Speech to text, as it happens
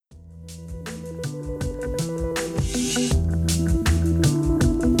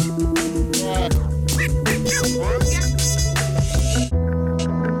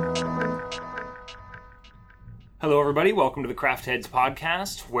everybody. Welcome to the Craft Heads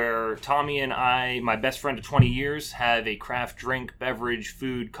podcast, where Tommy and I, my best friend of 20 years, have a craft drink, beverage,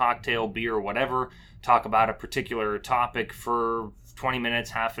 food, cocktail, beer, whatever, talk about a particular topic for 20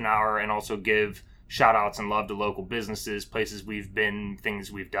 minutes, half an hour, and also give shout-outs and love to local businesses, places we've been,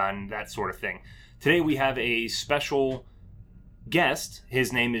 things we've done, that sort of thing. Today we have a special guest.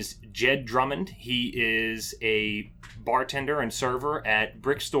 His name is Jed Drummond. He is a bartender and server at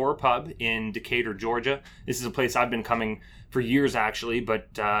Brick Store Pub in Decatur, Georgia. This is a place I've been coming for years, actually,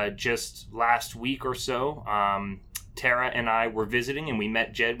 but just last week or so, Tara and I were visiting, and we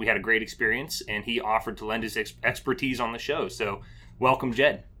met Jed. We had a great experience, and he offered to lend his expertise on the show. So, welcome,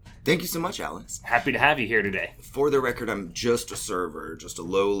 Jed. Thank you so much, Alex. Happy to have you here today. For the record, I'm just a server, just a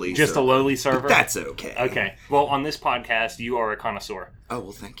lowly Just server. a lowly server? But that's okay. Okay. Well, on this podcast, you are a connoisseur. Oh,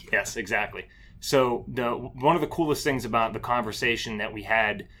 well, thank you. Yes, exactly. So one of the coolest things about the conversation that we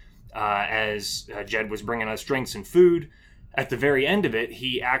had as Jed was bringing us drinks and food, at the very end of it,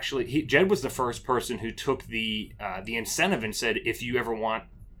 Jed was the first person who took the incentive and said, if you ever want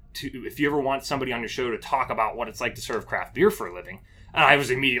somebody on your show to talk about what it's like to serve craft beer for a living. And I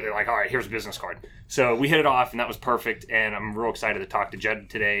was immediately like, all right, here's a business card. So we hit it off, and that was perfect. And I'm real excited to talk to Jed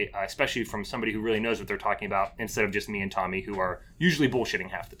today, especially from somebody who really knows what they're talking about, instead of just me and Tommy, who are usually bullshitting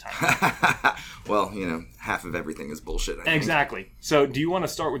half the time. Well, half of everything is bullshit, I think. Exactly. So do you want to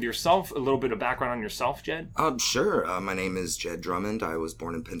start with yourself, a little bit of background on yourself, Jed? Sure. My name is Jed Drummond. I was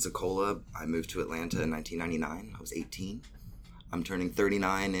born in Pensacola. I moved to Atlanta in 1999. I was 18. I'm turning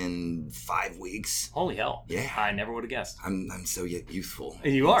 39 in 5 weeks. Holy hell. Yeah. I never would have guessed. I'm so youthful.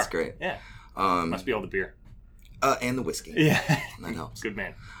 You are. That's great. Yeah. Must be all the beer. And the whiskey. Yeah. That helps. Good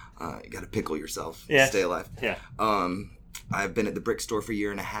man. You got to pickle yourself. Yeah. Stay alive. Yeah. I've been at the Brick Store for a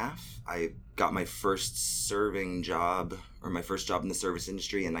year and a half. I got my first serving job, or my first job in the service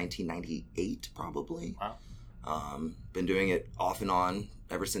industry in 1998, probably. Wow. Been doing it off and on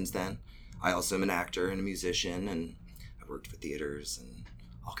ever since then. I also am an actor and a musician, and I've worked for theaters and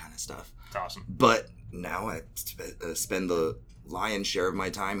all kind of stuff. That's awesome. But now I spend the lion's share of my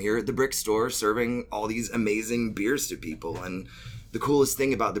time here at the Brick Store serving all these amazing beers to people. And the coolest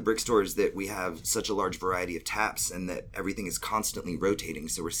thing about the Brick Store is that we have such a large variety of taps and that everything is constantly rotating.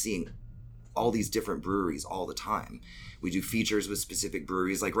 So we're seeing all these different breweries all the time. We do features with specific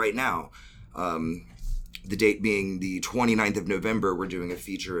breweries. Like right now, the date being the 29th of November, we're doing a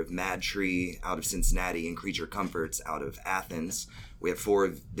feature of Mad Tree out of Cincinnati and Creature Comforts out of Athens. We have 4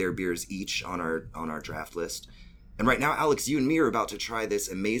 of their beers each on our draft list. And right now, Alex, you and me are about to try this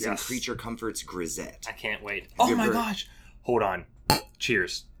amazing Creature Comforts Grisette. I can't wait. Oh my gosh. Hold on.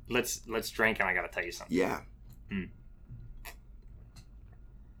 Cheers. Let's drink, and I got to tell you something. Yeah.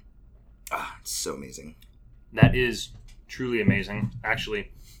 It's so amazing. That is truly amazing.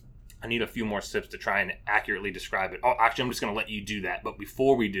 Actually, I need a few more sips to try and accurately describe it. Oh, actually, I'm just going to let you do that. But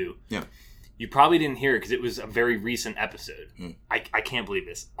before we do, you probably didn't hear it because it was a very recent episode. I can't believe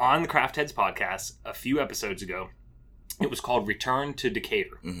this. On the Craft Heads podcast, a few episodes ago, it was called Return to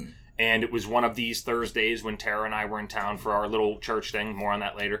Decatur. Mm-hmm. And it was one of these Thursdays when Tara and I were in town for our little church thing. More on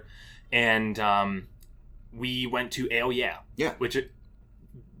that later. And we went to Ale Yeah. Yeah.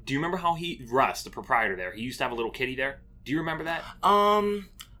 Do you remember how Russ, the proprietor there, he used to have a little kitty there? Do you remember that?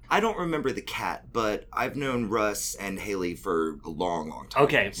 I don't remember the cat, but I've known Russ and Haley for a long, long time.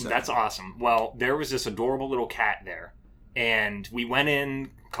 Okay, so that's awesome. Well, there was this adorable little cat there. And we went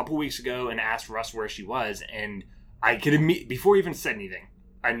in a couple weeks ago and asked Russ where she was. And I could before he even said anything,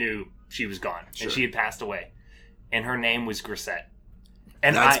 I knew she was gone. Sure. And she had passed away. And her name was Grisette.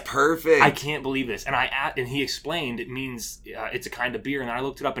 And that's perfect. I can't believe this. And he explained it means it's a kind of beer. And then I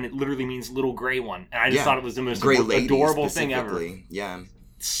looked it up, and it literally means little gray one. And I just thought it was the most adorable thing ever. Yeah.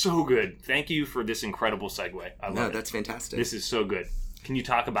 So good. Thank you for this incredible segue. I love it. No, that's fantastic. This is so good. Can you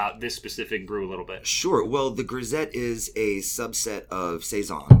talk about this specific brew a little bit? Sure. Well, the Grisette is a subset of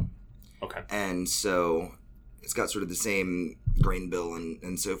Saison. Okay. And so it's got sort of the same grain bill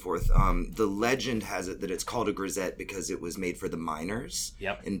and so forth. The legend has it that it's called a Grisette because it was made for the miners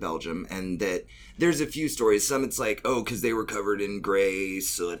in Belgium. And that there's a few stories. Some it's like, because they were covered in gray,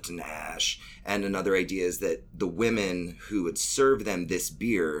 soot, and ash. And another idea is that the women who would serve them this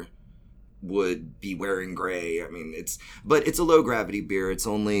beer would be wearing gray. I mean, it's a low gravity beer. It's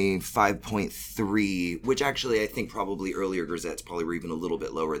only 5.3, which actually I think probably earlier Grisettes probably were even a little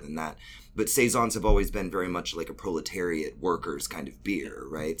bit lower than that. But Saisons have always been very much like a proletariat workers kind of beer,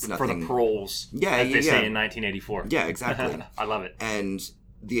 right? It's nothing for the proles, as they say in 1984. Yeah, exactly. I love it. And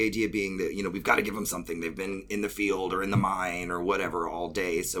the idea being that, we've got to give them something. They've been in the field or in the mine or whatever all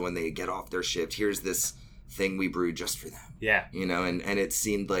day. So when they get off their shift, here's this thing we brewed just for them. Yeah. And it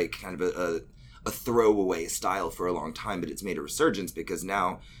seemed like kind of a throwaway style for a long time, but it's made a resurgence because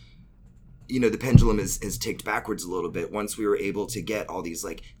now, the pendulum has ticked backwards a little bit. Once we were able to get all these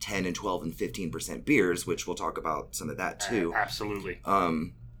like 10 and 12 and 15% beers, which we'll talk about some of that too. Absolutely.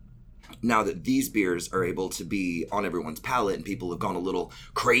 Now that these beers are able to be on everyone's palate and people have gone a little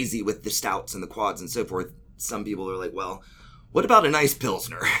crazy with the stouts and the quads and so forth, some people are like, well, what about a nice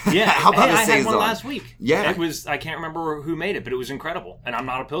Pilsner? Yeah. How about I a had one Saison? last week. Yeah. It was, I can't remember who made it, but it was incredible. And I'm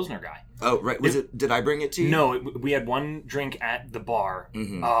not a Pilsner guy. Oh, right. Did I bring it to you? No, we had one drink at the bar.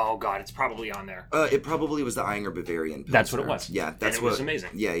 Mm-hmm. Oh, God, it's probably on there. It probably was the Eyinger Bavarian Pilsner. That's what it was. Yeah, and it was amazing.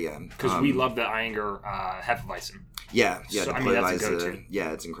 Yeah. Because we love the Eyinger Hefeweizen. Yeah. So, the that's a go-to.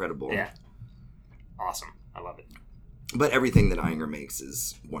 Yeah, it's incredible. Yeah. Awesome. I love it. But everything that Eyinger makes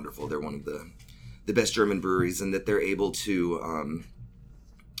is wonderful. They're one of the best German breweries, and that they're able to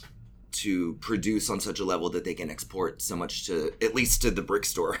produce on such a level that they can export so much to, at least to the brick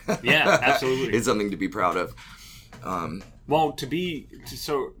store. Yeah, absolutely. Is something to be proud of. Well, to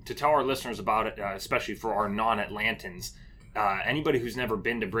tell our listeners about it, especially for our non-Atlantans, anybody who's never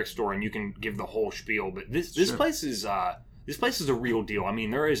been to Brick Store, and you can give the whole spiel, but this Sure. place is a real deal. I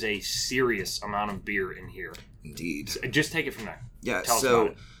mean, there is a serious amount of beer in here. Indeed. So just take it from there. Yeah. Tell us about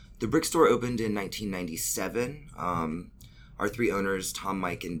it. The Brick Store opened in 1997. Our three owners, Tom,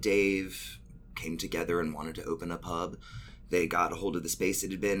 Mike, and Dave, came together and wanted to open a pub. They got a hold of the space.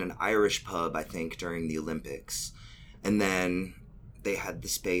 It had been an Irish pub, I think, during the Olympics. And then they had the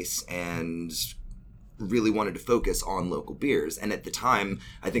space and really wanted to focus on local beers. And at the time,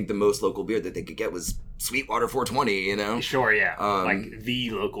 I think the most local beer that they could get was Sweetwater 420, Sure, yeah. Like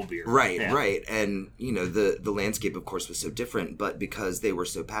the local beer. Right, Yeah. right. And, the landscape, of course, was so different. But because they were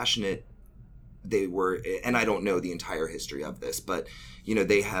so passionate, they were, and I don't know the entire history of this, but,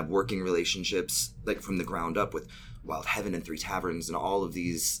 they have working relationships, like, from the ground up with Wild Heaven and Three Taverns and all of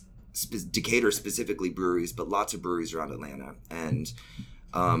these, Decatur specifically breweries, but lots of breweries around Atlanta. And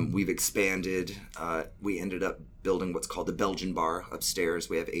we've expanded. We ended up building what's called the Belgian Bar upstairs.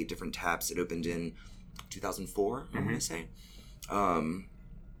 We have 8 different taps. It opened in 2004, I want to say.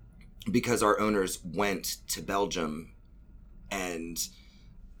 Because our owners went to Belgium and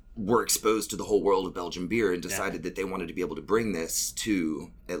were exposed to the whole world of Belgian beer and decided that they wanted to be able to bring this to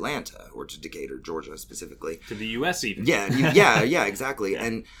Atlanta, or to Decatur, Georgia specifically. To the U.S. even. Yeah, exactly. Yeah.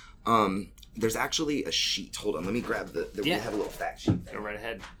 And there's actually a sheet. Hold on, let me grab we have a little fact sheet there. Go right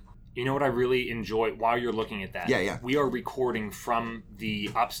ahead. You know what I really enjoy while you're looking at that? Yeah. We are recording from the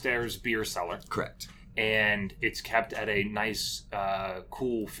upstairs beer cellar. Correct. And it's kept at a nice,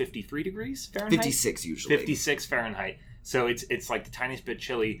 cool 53 degrees Fahrenheit? 56 usually. 56 Fahrenheit. So it's like the tiniest bit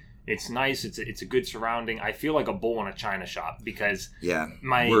chilly. It's nice. It's a good surrounding. I feel like a bull in a china shop because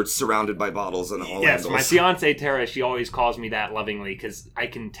we're surrounded by bottles on all angles. Yes, my fiance Tara, she always calls me that lovingly because I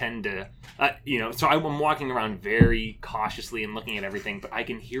can tend to, so I'm walking around very cautiously and looking at everything, but I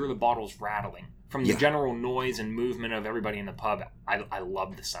can hear the bottles rattling from the general noise and movement of everybody in the pub. I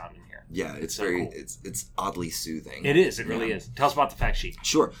love the sound in here. Yeah, it's so very cool. it's oddly soothing. It is. It really is. Tell us about the fact sheet.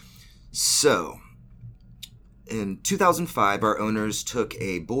 Sure. So, in 2005, our owners took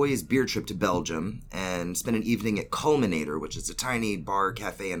a boys' beer trip to Belgium and spent an evening at Culminator, which is a tiny bar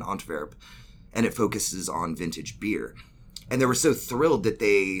cafe in Antwerp, and it focuses on vintage beer. And they were so thrilled that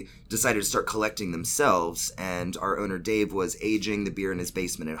they decided to start collecting themselves, and our owner Dave was aging the beer in his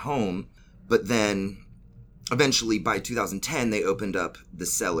basement at home. But then, eventually, by 2010, they opened up the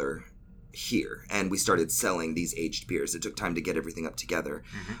cellar here, and we started selling these aged beers. It took time to get everything up together.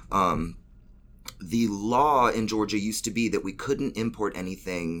 Mm-hmm. The law in Georgia used to be that we couldn't import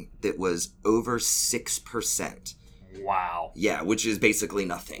anything that was over 6%. Wow. Yeah, which is basically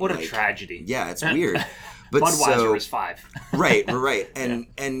nothing. What a tragedy. Yeah, it's weird. But Budweiser is 5. Right.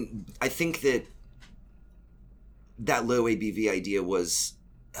 And I think that low ABV idea was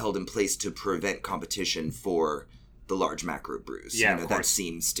held in place to prevent competition for the large macro brews. Yeah, of course. That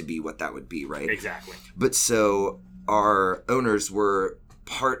seems to be what that would be, right? Exactly. But so our owners were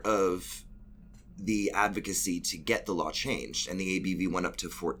part of the advocacy to get the law changed, and the ABV went up to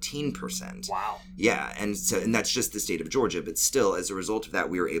 14%. Wow. Yeah, and that's just the state of Georgia, but still, as a result of that,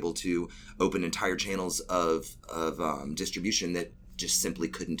 we were able to open entire channels of distribution that just simply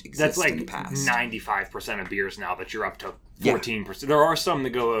couldn't exist in the past. That's like 95% of beers now that you're up to 14%. Yeah. There are some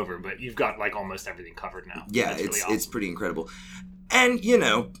that go over, but you've got like almost everything covered now. Yeah, it's pretty incredible. And,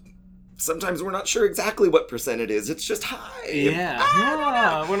 sometimes we're not sure exactly what percent it is. It's just high.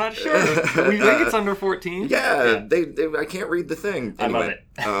 Yeah. We're not sure. We think it's under 14. Yeah. They I can't read the thing. Anyway,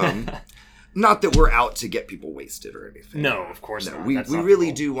 I love it. Not that we're out to get people wasted or anything. No, of course not. We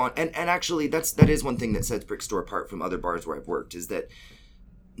really do want, and actually that is one thing that sets Brick Store apart from other bars where I've worked, is that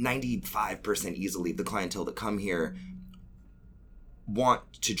 95% easily the clientele that come here want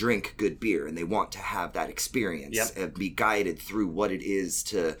to drink good beer, and they want to have that experience and be guided through what it is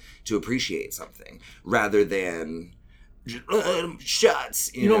to appreciate something, rather than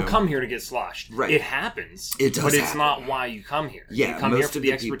shots. You don't come here to get sloshed. Right. It happens. It does but it's happen. not why you come here. Yeah, you come here most for of the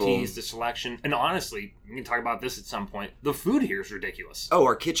the expertise, people- the selection, and honestly, we can talk about this at some point. The food here is ridiculous. Oh,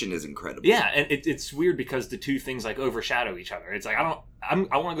 our kitchen is incredible. Yeah, and it's weird because the two things like overshadow each other. It's like I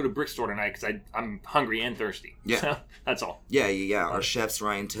want to go to Brick Store tonight because I'm hungry and thirsty. Yeah. So, that's all. Yeah. Our chefs,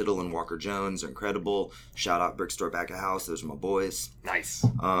 Ryan Tittle and Walker Jones, are incredible. Shout out Brick Store Back of House. Those are my boys. Nice.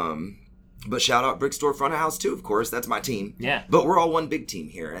 But shout out Brick Store Front of House too, of course. That's my team. Yeah. But we're all one big team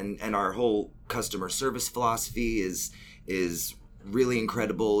here, and our whole customer service philosophy is really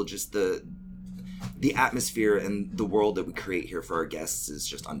incredible. Just the atmosphere and the world that we create here for our guests is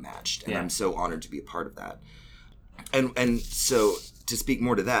just unmatched, and I'm so honored to be a part of that. And so to speak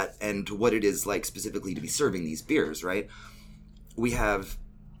more to that and to what it is like specifically to be serving these beers, right? We have,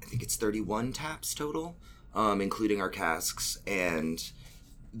 I think it's 31 taps total, including our casks, and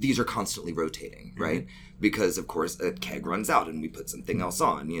these are constantly rotating, right? Because of course a keg runs out and we put something else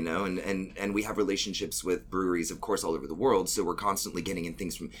on, you know, and we have relationships with breweries, of course, all over the world. So we're constantly getting in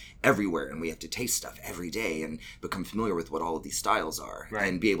things from everywhere, and we have to taste stuff every day and become familiar with what all of these styles are,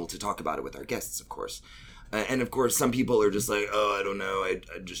 and be able to talk about it with our guests, of course. And of course, some people are just like, oh, I don't know, I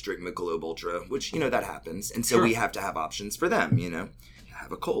just drink Michelob Ultra, which, you know, that happens. And so we have to have options for them, you know,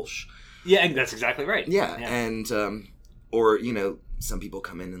 have a Kolsch. Yeah, that's exactly right. Yeah. And, or, you know, some people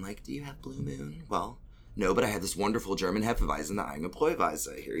come in and like, do you have Blue Moon? Well, no, but I have this wonderful German Hefeweizen, the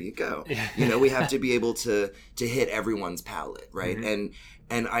Eigenbräuweise. Here you go. You know, we have to be able to hit everyone's palate, right? And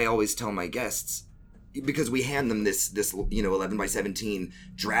I always tell my guests, because we hand them this 11 by 17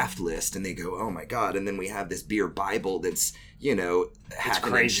 draft list, and they go, oh my God. And then we have this beer Bible that's, you know, half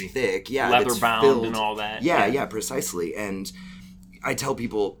an inch thick. Yeah. Leather bound and all that. Yeah, precisely. And I tell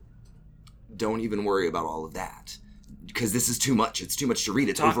people, don't even worry about all of that, because this is too much. It's too much to read.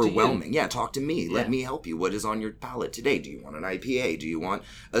 It's overwhelming. Yeah, talk to me. Let me help you. What is on your palate today? Do you want an IPA? Do you want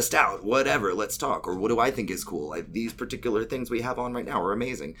a stout? Whatever. Let's talk. Or what do I think is cool? Like, these particular things we have on right now are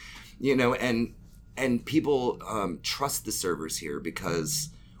amazing. You know, and people trust the servers here because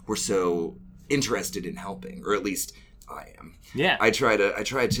we're so interested in helping, or at least I am. Yeah. I try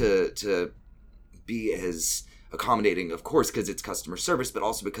to be as accommodating, of course, because it's customer service, but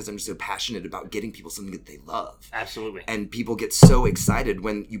also because I'm so passionate about getting people something that they love. Absolutely. And people get so excited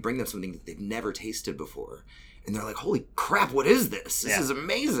when you bring them something that they've never tasted before. And they're like, holy crap, what is this? This is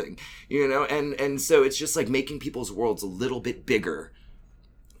amazing. You know, and so it's just like making people's worlds a little bit bigger,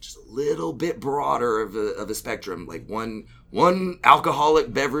 just a little bit broader of a spectrum, like one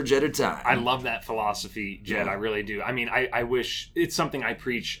alcoholic beverage at a time. I love that philosophy, Jed. I really do. I mean, I wish it's something I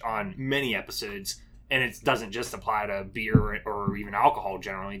preach on many episodes, and it doesn't just apply to beer or even alcohol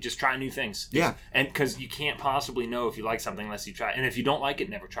generally. Just try new things. And because you can't possibly know if you like something unless you try it. And if you don't like it,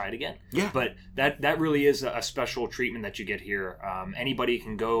 never try it again. Yeah. But that really is a special treatment that you get here. Anybody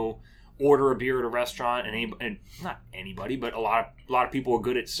can go order a beer at a restaurant, and not anybody, but a lot of people are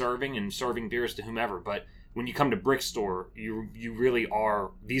good at serving beers to whomever. But when you come to Brick Store, you really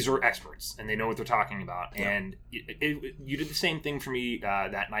are. These are experts, and they know what they're talking about. Yeah. And you did the same thing for me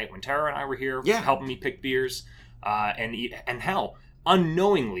that night when Tara and I were here, helping me pick beers, and hell,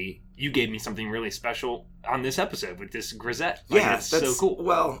 unknowingly, you gave me something really special on this episode with this grisette. Like, that's so cool.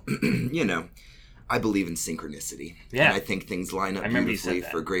 Well, you know, I believe in synchronicity. Yeah. And I think things line up beautifully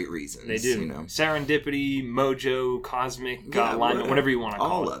for great reasons. They do. You know? Serendipity, mojo, cosmic alignment, whatever you want to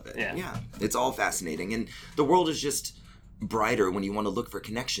call it. All of it. Yeah. It's all fascinating. And the world is just brighter when you want to look for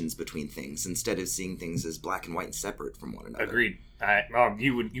connections between things instead of seeing things as black and white and separate from one another. Agreed.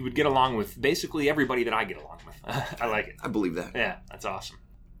 You would get along with basically everybody that I get along with. I like it. I believe that. Yeah, that's awesome.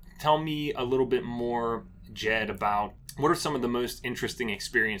 Tell me a little bit more, Jed, about what are some of the most interesting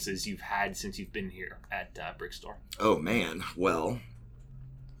experiences you've had since you've been here at Brick Store? Oh, man. Well,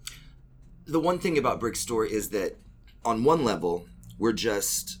 the one thing about Brick Store is that on one level, we're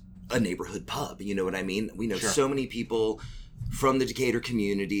just a neighborhood pub. You know what I mean? We know so many people from the Decatur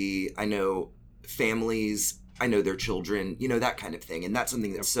community. I know families. I know their children. You know, that kind of thing. And that's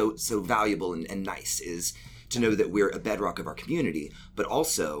something that's so valuable and nice, is to know that we're a bedrock of our community. But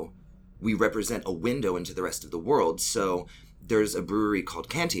also, we represent a window into the rest of the world. So there's a brewery called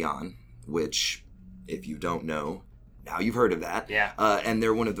Cantillon, which, if you don't know, now you've heard of that. Yeah. And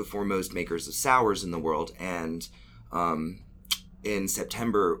they're one of the foremost makers of sours in the world. And in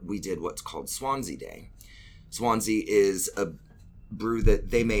September, we did what's called Swansea Day. Swansea is brew that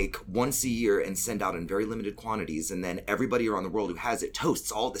they make once a year and send out in very limited quantities, and then everybody around the world who has it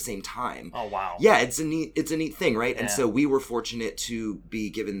toasts all at the same time. Oh wow. Yeah, it's a neat thing, right? Yeah. And so we were fortunate to be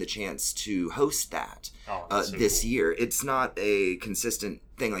given the chance to host that this year. It's not a consistent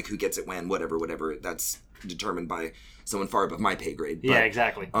thing, like who gets it when, whatever. That's determined by someone far above my pay grade. But, yeah,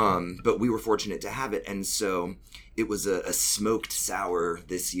 exactly. But we were fortunate to have it, and so it was a smoked sour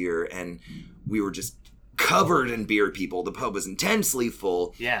this year, and we were just covered in beer, people. The pub was intensely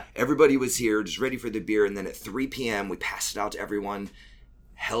full. Yeah. Everybody was here, just ready for the beer, and then at 3 p.m. we passed it out to everyone,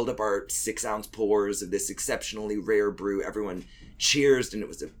 held up our 6-ounce pours of this exceptionally rare brew. Everyone cheersed, and it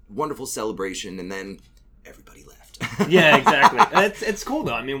was a wonderful celebration, and then everybody left. Yeah, exactly. It's cool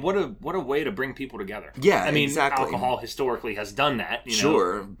though. I mean, what a way to bring people together. Yeah, I mean, exactly. Alcohol historically has done that. You know,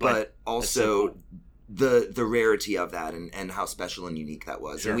 sure, but also so cool. the rarity of that and how special and unique that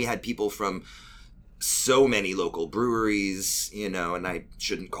was. Sure. And we had people from so many local breweries, and I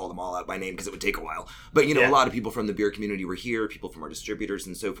shouldn't call them all out by name because it would take a while. But, a lot of people from the beer community were here, people from our distributors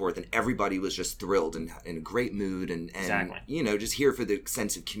and so forth, and everybody was just thrilled and in a great mood and exactly. Just here for the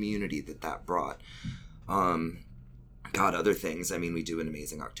sense of community that brought. Other things. I mean, we do an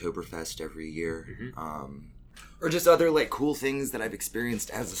amazing Oktoberfest every year. Mm-hmm. Or just other, cool things that I've experienced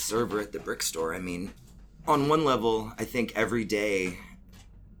as a server at the Brick Store. I mean, on one level, I think every day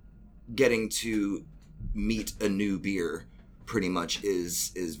getting to meet a new beer pretty much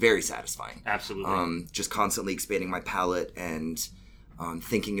is very satisfying. Absolutely. Just constantly expanding my palate and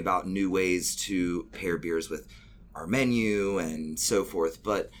thinking about new ways to pair beers with our menu and so forth.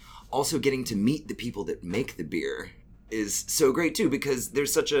 But also getting to meet the people that make the beer is so great too, because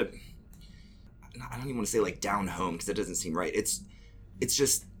there's such a, I don't even want to say down home because that doesn't seem right. It's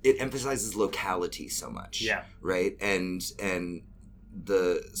just, it emphasizes locality so much. Yeah. Right? And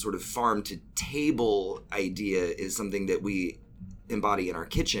the sort of farm to table idea is something that we embody in our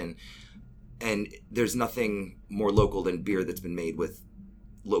kitchen, and there's nothing more local than beer that's been made with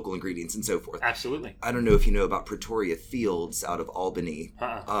local ingredients and so forth. Absolutely. I don't know if you know about Pretoria Fields out of Albany.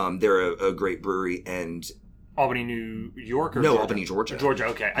 They're a great brewery, and Albany, New York, or no, Georgia? Albany, Georgia. Georgia,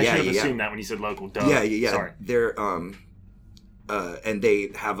 okay. I should have assumed that when you said local. Duh. Yeah. Sorry. They're and they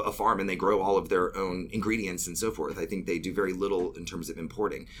have a farm and they grow all of their own ingredients and so forth. I think they do very little in terms of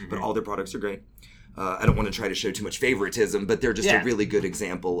importing, but all their products are great. I don't want to try to show too much favoritism, but they're just a really good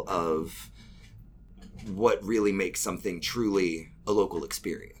example of what really makes something truly a local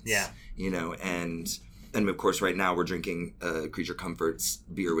experience. Yeah. And of course right now we're drinking Creature Comforts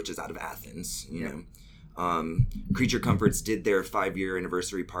beer, which is out of Athens, know. Creature Comforts did their 5-year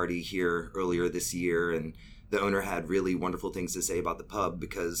anniversary party here earlier this year, and the owner had really wonderful things to say about the pub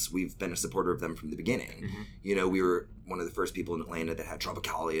because we've been a supporter of them from the beginning. Mm-hmm. We were one of the first people in Atlanta that had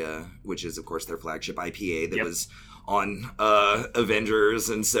Tropicalia, which is, of course, their flagship IPA that was on Avengers,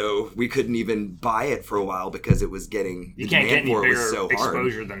 and so we couldn't even buy it for a while because it was getting you can't get any bigger so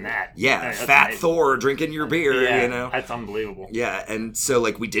exposure than that. Yeah, Fat amazing. Thor drinking your beer, that's unbelievable. Yeah, and so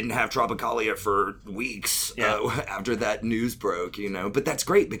we didn't have Tropicalia for weeks after that news broke, but that's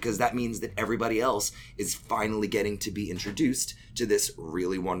great because that means that everybody else is finally getting to be introduced to this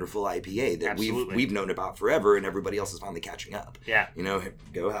really wonderful IPA that we've known about forever, and everybody else is finally catching up. Yeah,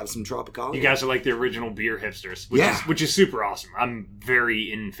 go have some Tropicalia. You guys are like the original beer hipsters, which is super awesome. I'm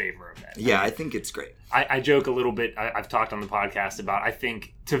very in favor of that. Yeah, I think it's great. I joke a little bit. I've talked on the podcast about, I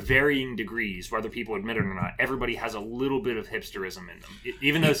think, to varying degrees, whether people admit it or not, everybody has a little bit of hipsterism in them.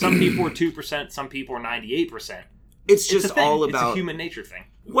 Even though some people are 2%, some people are 98%. It's just all about... It's a human nature thing.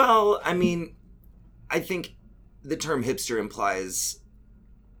 Well, I mean, I think the term hipster implies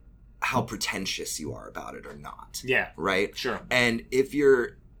how pretentious you are about it or not. Yeah. Right? Sure. And if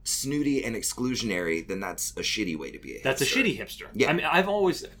you're snooty and exclusionary, then that's a shitty way to be a hipster. That's a shitty hipster. Yeah. I mean, I've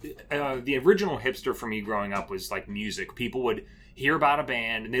always... the original hipster for me growing up was music. People would hear about a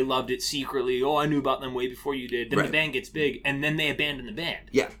band and they loved it secretly. Oh, I knew about them way before you did. Then the band gets big and then they abandon the band.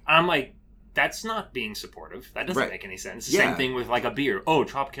 Yeah. And I'm like, that's not being supportive. That doesn't make any sense. It's the same thing with a beer. Oh,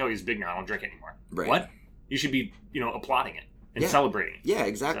 Tropicalia is big now. I don't drink anymore. Right. What? You should be, applauding it and celebrating it. Yeah,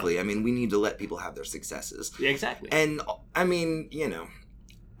 exactly. So, I mean, we need to let people have their successes. Yeah, exactly. And, I mean,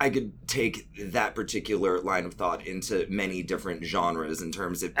 I could take that particular line of thought into many different genres in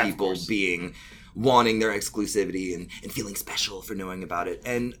terms of people wanting their exclusivity and feeling special for knowing about it.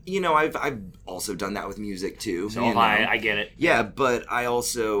 And, I've also done that with music too. So I get it. Yeah, but I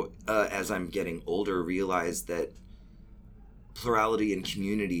also, as I'm getting older, realize that plurality and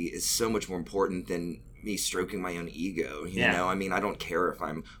community is so much more important than me stroking my own ego, you know? I mean, I don't care if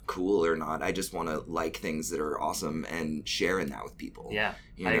I'm cool or not. I just want to like things that are awesome and sharing that with people. Yeah,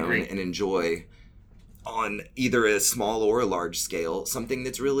 I agree. And enjoy on either a small or a large scale, something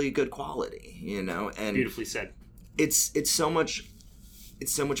that's really good quality, and Beautifully said. It's so much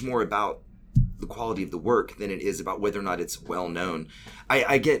more about the quality of the work than it is about whether or not it's well known.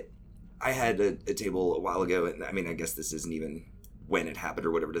 I had a table a while ago, and I mean, I guess this isn't even when it happened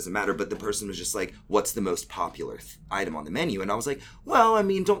or whatever, doesn't matter, but the person was just like, what's the most popular item on the menu? And I was like, well, I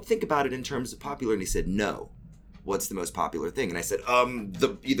mean, don't think about it in terms of popular. And he said, no. What's the most popular thing? And I said,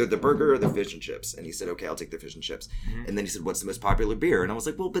 either the burger or the fish and chips. And he said, okay, I'll take the fish and chips. Mm-hmm. And then he said, what's the most popular beer? And I was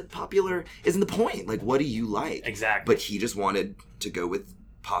like, well, but popular isn't the point. Like, what do you like? Exactly. But he just wanted to go with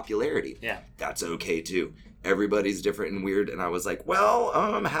popularity. Yeah. That's okay too. Everybody's different and weird. And I was like, well,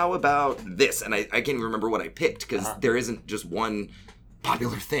 how about this? And I can't even remember what I picked because there isn't just one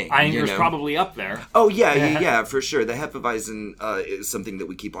popular thing. Einger's probably up there. Oh, yeah, for sure. The Hefeweizen is something that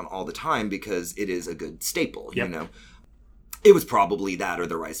we keep on all the time because it is a good staple, It was probably that or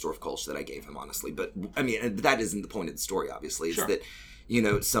the Reisdorf Kolsch that I gave him, honestly. But, I mean, that isn't the point of the story, obviously. It's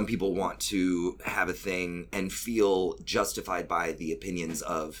that, some people want to have a thing and feel justified by the opinions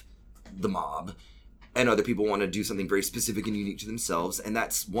of the mob. And other people want to do something very specific and unique to themselves. And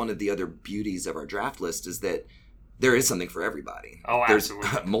that's one of the other beauties of our draft list is that there is something for everybody. Oh, absolutely.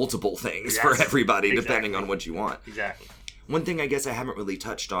 There's multiple things for everybody, depending on what you want. Exactly. One thing I guess I haven't really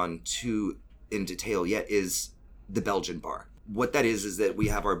touched on too in detail yet is the Belgian bar. What that is that we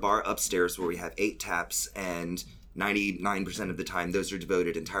have our bar upstairs where we have 8 taps, and 99% of the time those are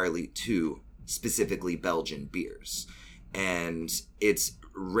devoted entirely to specifically Belgian beers. And it's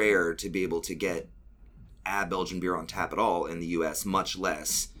rare to be able to get a Belgian beer on tap at all in the U.S., much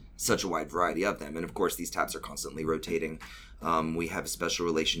less such a wide variety of them. And of course, these taps are constantly rotating. We have a special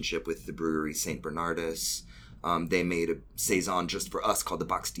relationship with the brewery St. Bernardus. They made a Saison just for us called the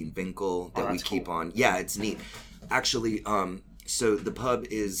Bockstein Winkel that we keep on. Yeah, it's neat. Actually, so the pub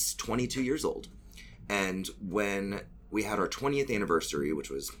is 22 years old. And when we had our 20th anniversary,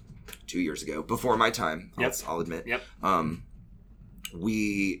 which was 2 years ago, before my time, I'll admit. Yep.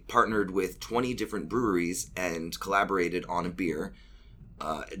 We partnered with 20 different breweries and collaborated on a beer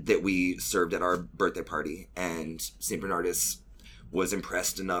that we served at our birthday party, and St. Bernardus was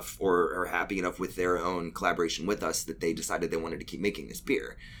impressed enough or happy enough with their own collaboration with us that they decided they wanted to keep making this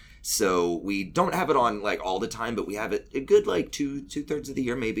beer. So we don't have it on like all the time, but we have it a good like two-thirds of the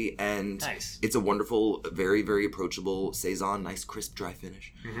year maybe, and nice. It's a wonderful, very, very approachable Saison, nice crisp dry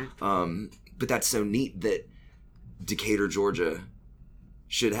finish. Mm-hmm. But that's so neat that Decatur, Georgia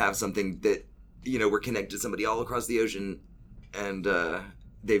should have something that, we're connected to somebody all across the ocean, and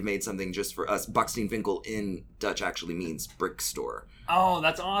they've made something just for us. Bockstein Winkel in Dutch actually means brick store. Oh,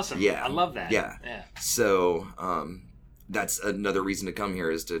 that's awesome. Yeah. I love that. Yeah. So that's another reason to come here,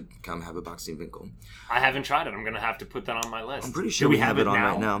 is to come have a Bockstein Winkel. I haven't tried it. I'm going to have to put that on my list. I'm pretty sure we have it on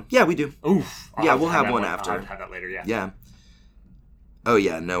right now. Yeah, we do. Oof. We'll have one after. I'll have that later, yeah. Yeah. Oh,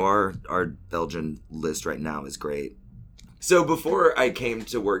 yeah. No, our Belgian list right now is great. So before I came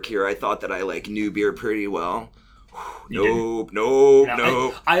to work here, I thought that I knew beer pretty well. Nope.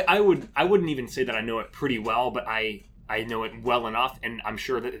 I wouldn't even say that I know it pretty well, but I know it well enough, and I'm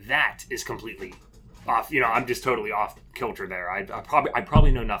sure that is completely off. I'm just totally off kilter there. I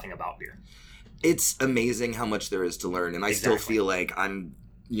probably know nothing about beer. It's amazing how much there is to learn, and I still feel like I'm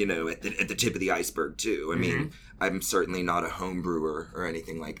at the tip of the iceberg too. I mean, I'm certainly not a home brewer or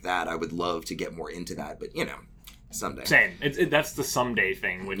anything like that. I would love to get more into that, but someday. Same. That's the someday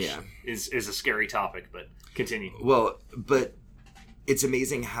thing, which is a scary topic, but continue. Well, but it's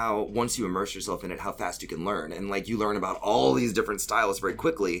amazing how once you immerse yourself in it, how fast you can learn. And you learn about all these different styles very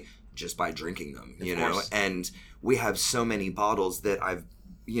quickly just by drinking them, you know? And we have so many bottles that I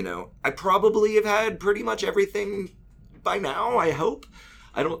probably have had pretty much everything by now, I hope.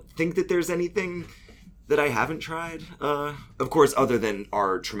 I don't think that there's anything that I haven't tried, of course, other than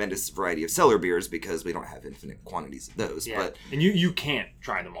our tremendous variety of cellar beers, because we don't have infinite quantities of those. Yeah. But and you can't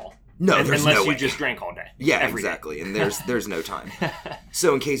try them all. No, there's unless no you way. just drank all day. Yeah, exactly. And there's no time.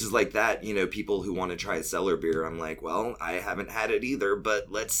 So in cases like that, people who want to try a cellar beer, I'm like, well, I haven't had it either,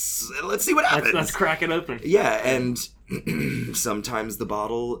 but let's see what happens. Let's crack it open. Yeah, and sometimes the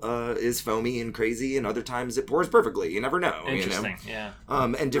bottle is foamy and crazy, and other times it pours perfectly. You never know. Interesting. Yeah.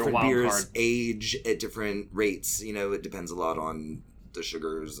 And different beers card. age at different rates. It depends a lot on the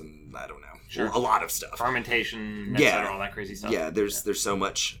sugars and I don't know. Sure. A lot of stuff. Fermentation, etc., all that crazy stuff. Yeah, there's so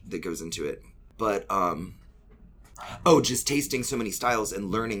much that goes into it. But just tasting so many styles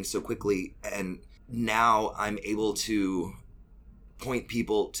and learning so quickly, and now I'm able to point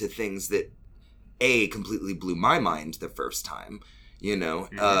people to things that A, completely blew my mind the first time,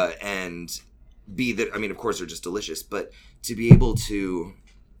 and B, that, I mean, of course, they're just delicious, but to be able to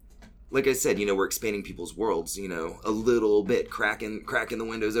like I said, we're expanding people's worlds, a little bit, cracking the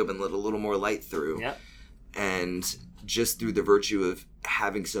windows open, let a little more light through. Yep. And just through the virtue of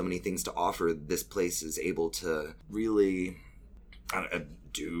having so many things to offer, this place is able to really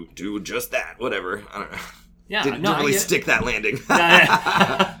do just that. Whatever. I don't know. Yeah, didn't really stick that landing.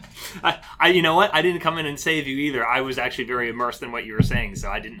 You know what? I didn't come in and save you either. I was actually very immersed in what you were saying, so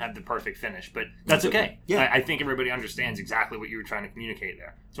I didn't have the perfect finish. But that's okay. Yeah. I think everybody understands exactly what you were trying to communicate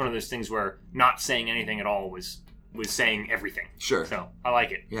there. It's one of those things where not saying anything at all was saying everything. Sure. So I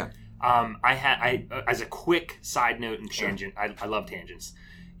like it. Yeah. I as a quick side note and tangent, sure. I love tangents.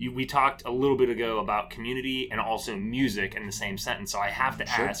 We talked a little bit ago about community and also music in the same sentence, so I have to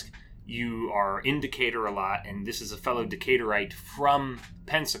ask. You are in Decatur a lot, and this is a fellow Decaturite from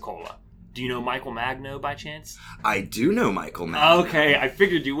Pensacola. Do you know Michael Magno by chance? I do know Michael Magno. Okay, I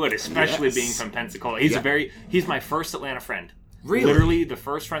figured you would, especially Yes. being from Pensacola. He's my first Atlanta friend. Really? Literally the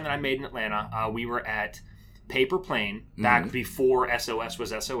first friend that I made in Atlanta. We were at Paper Plane back before SOS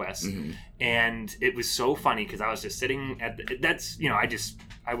was SOS, and it was so funny because I was just sitting at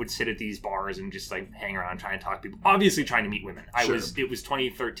I would sit at these bars and just like hang around trying to talk to people, obviously trying to meet women. Sure. It was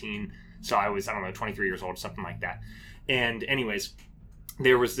 2013, so I was 23 years old, something like that. And anyways,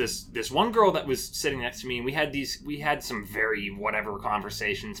 there was this one girl that was sitting next to me, and we had some very whatever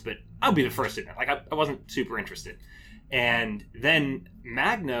conversations, but I'll be the first to admit, like I wasn't super interested. And then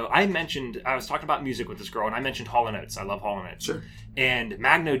Magno, I was talking about music with this girl, and I mentioned Hall & Oates. I love Hall & Oates. Sure. And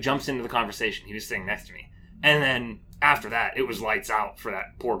Magno jumps into the conversation. He was sitting next to me. And then after that, it was lights out for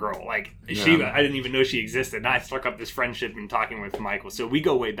that poor girl. Like, I didn't even know she existed. And I struck up this friendship in talking with Michael. So we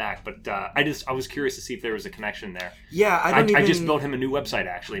go way back. But I was curious to see if there was a connection there. Yeah, I just built him a new website,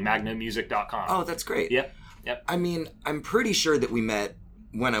 actually, magnomusic.com. Oh, that's great. Yep. I mean, I'm pretty sure that we met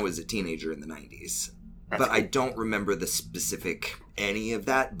when I was a teenager in the 90s. But cool. I don't remember the specific any of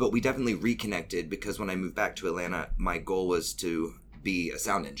that. But we definitely reconnected because when I moved back to Atlanta, my goal was to be a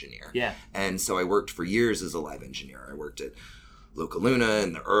sound engineer. Yeah. And so I worked for years as a live engineer. I worked at Loca Luna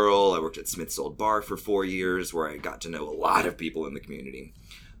and the Earl. I worked at Smith's Old Bar for 4 years where I got to know a lot of people in the community.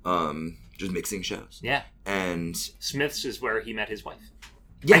 Just mixing shows. Yeah. And Smith's is where he met his wife.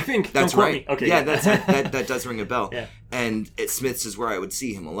 Yeah, I think that's right. Okay, yeah, that does ring a bell. Yeah. And at Smith's is where I would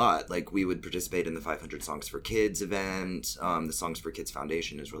see him a lot. Like, we would participate in the 500 Songs for Kids event. The Songs for Kids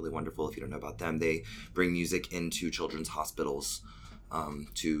Foundation is really wonderful. If you don't know about them, they bring music into children's hospitals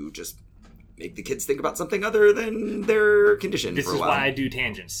to just make the kids think about something other than their condition This for a while. is why I do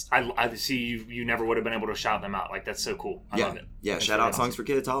tangents. I see you never would have been able to shout them out. Like, that's so cool. I love it. Yeah, That's shout really out Songs for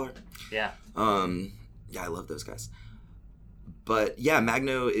Kids, holler. Yeah. Yeah, I love those guys. But yeah,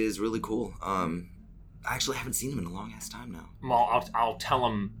 Magno is really cool. I actually haven't seen him in a long ass time now. Well, I'll tell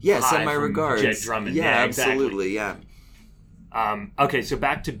him. Yeah, hi send my from regards. Jet Drummond. Yeah, exactly. absolutely. Yeah. Okay, so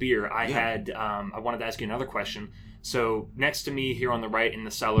back to beer. I wanted to ask you another question. So next to me here on the right in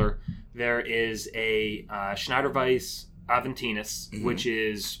the cellar, there is a Schneider Weiss Aventinus, which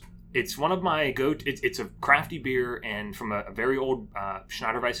is. It's one of my it's a crafty beer and from a very old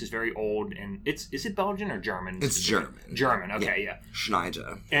Schneider Weiss is very old and is it Belgian or German? It's German. German, okay, yeah.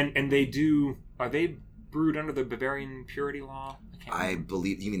 Schneider. And are they brewed under the Bavarian purity law? I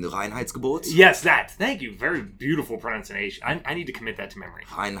believe you mean the Reinheitsgebot? Yes, that. Thank you. Very beautiful pronunciation. I need to commit that to memory.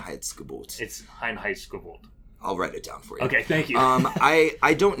 Reinheitsgebot. It's Reinheitsgebot. I'll write it down for you. Okay, thank you.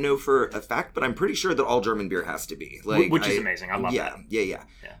 I don't know for a fact, but I'm pretty sure that all German beer has to be. Like, which is amazing. I love that. Yeah.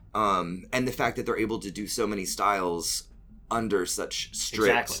 And the fact that they're able to do so many styles under such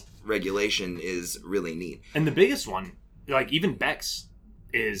strict regulation is really neat. And the biggest one, like even Beck's,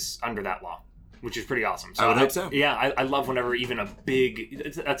 is under that law, which is pretty awesome. So I would hope so. Yeah, I love whenever even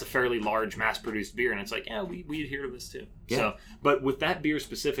that's a fairly large mass-produced beer, and it's like, yeah, we adhere to this too. Yeah. So, but with that beer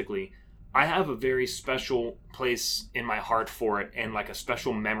specifically, I have a very special place in my heart for it and like a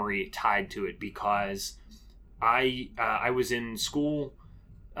special memory tied to it because I was in school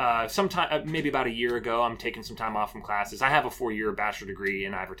sometime, maybe about a year ago. I'm taking some time off from classes. I have a 4-year bachelor degree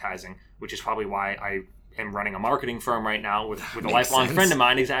in advertising, which is probably why I am running a marketing firm right now with a lifelong friend of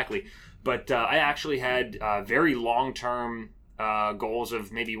mine. Exactly. But I actually had very long-term goals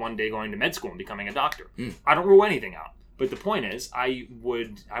of maybe one day going to med school and becoming a doctor. I don't rule anything out. But the point is, I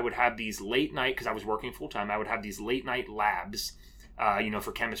would have these late night, because I was working full time, I would have these late night labs,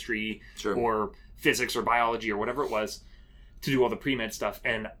 for chemistry or physics or biology or whatever it was, to do all the pre-med stuff.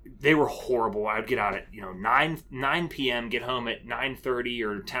 And they were horrible. I would get out at 9 p.m., get home at 9:30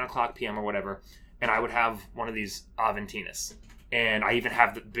 or 10 o'clock p.m. or whatever, and I would have one of these Aventinus. And I even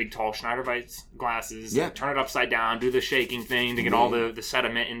have the big, tall Schneider Weiss glasses. Yeah. Turn it upside down, do the shaking thing to get all the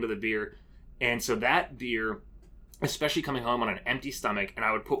sediment into the beer. And so that beer especially coming home on an empty stomach, and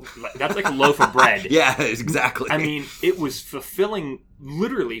I would put, that's like a loaf of bread. Yeah, exactly. I mean, it was fulfilling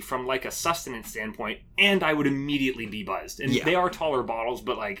literally from like a sustenance standpoint, and I would immediately be buzzed. And they are taller bottles,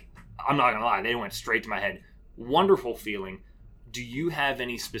 but like, I'm not gonna lie, they went straight to my head. Wonderful feeling. Do you have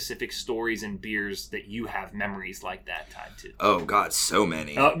any specific stories and beers that you have memories like that tied to? Oh God, so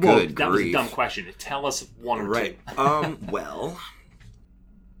many. Good that grief. Was a dumb question. Tell us one or two. Well,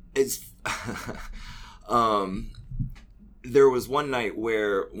 it's there was one night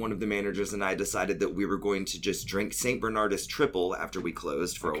where one of the managers and I decided that we were going to just drink St. Bernardus Triple after we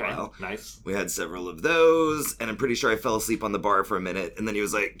closed for a while. Nice. We had several of those, and I'm pretty sure I fell asleep on the bar for a minute, and then he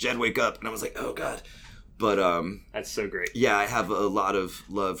was like, Jed, wake up. And I was like, oh God. But, that's so great. Yeah, I have a lot of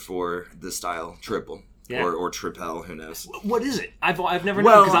love for the style Triple. Yeah. Or Tripel, who knows. What is it? I've never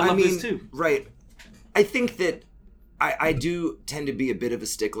known, because I love this too. Right. I think that I do tend to be a bit of a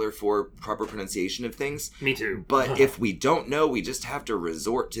stickler for proper pronunciation of things. Me too. But if we don't know, we just have to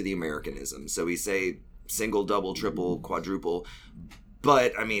resort to the Americanism. So we say single, double, triple, quadruple.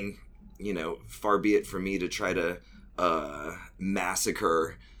 But, I mean, you know, far be it for me to try to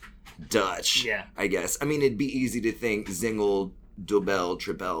massacre Dutch, I guess. I mean, it'd be easy to think Zingle, Dubbel,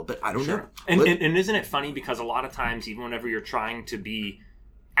 Tripel, but I don't know. And isn't it funny, because a lot of times, even whenever you're trying to be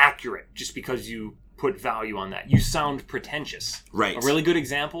accurate, just because you put value on that, you sound pretentious. Right. A really good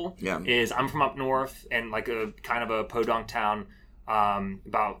example is, I'm from up north, and like a kind of a podunk town,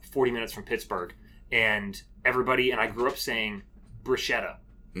 about 40 minutes from Pittsburgh, and everybody, and I grew up saying bruschetta,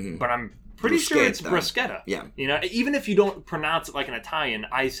 but I'm pretty sure it's bruschetta. Yeah. You know, even if you don't pronounce it like an Italian,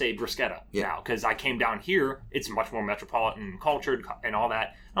 I say bruschetta now, because I came down here, it's much more metropolitan cultured and all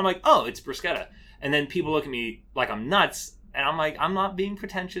that. I'm like, oh, it's bruschetta. And then people look at me like I'm nuts, and I'm like, I'm not being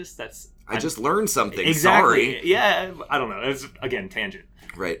pretentious. I just learned something. Exactly. Sorry. Yeah, I don't know. It's, again, tangent.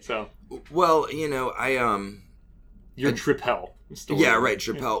 Right. So. Well, you know, Your Tripel story. Yeah, right,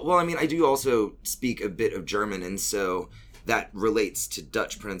 Tripel. Well, I mean, I do also speak a bit of German, and so that relates to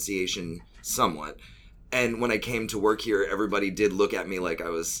Dutch pronunciation somewhat. And when I came to work here, everybody did look at me like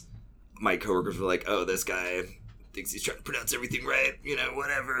my coworkers were like, oh, this guy thinks he's trying to pronounce everything right, you know,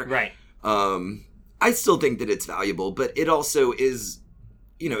 whatever. Right. I still think that it's valuable, but it also is,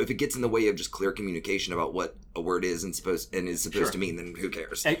 you know, if it gets in the way of just clear communication about what a word is and is supposed to mean, then who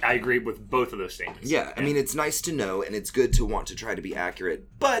cares? I agree with both of those statements. Yeah, I mean, it's nice to know, and it's good to want to try to be accurate,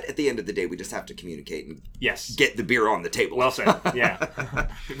 but at the end of the day, we just have to communicate and get the beer on the table. Well said, yeah.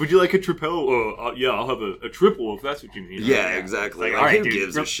 Would you like a Tripel? Yeah, I'll have a triple if that's what you mean. Yeah, exactly. Like, all right, who dude,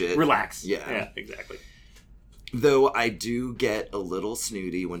 gives a shit? Relax. Yeah, exactly. Though I do get a little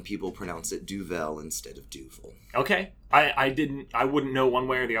snooty when people pronounce it Duvel instead of Duvel. Okay. I wouldn't know one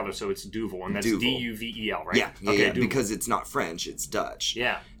way or the other, so it's Duvel, and that's Duvel. Duvel, right? Yeah, okay, because it's not French, it's Dutch.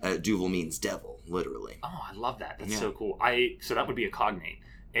 Yeah. Duvel means devil, literally. Oh, I love that. That's so cool. So that would be a cognate.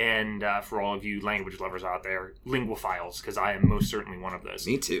 And for all of you language lovers out there, linguophiles, because I am most certainly one of those.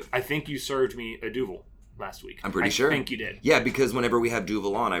 Me too. I think you served me a Duvel last week. I'm pretty sure. I think you did. Yeah, because whenever we have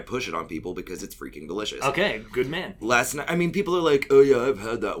Duvel on, I push it on people because it's freaking delicious. Okay, good man. Last night, I mean, people are like, oh yeah, I've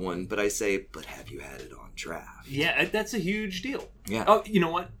had that one. But I say, but have you had it on draft? Yeah, that's a huge deal. Yeah. Oh, you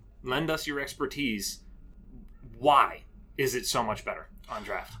know what? Lend us your expertise. Why is it so much better on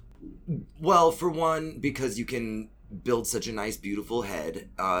draft? Well, for one, because you can build such a nice, beautiful head.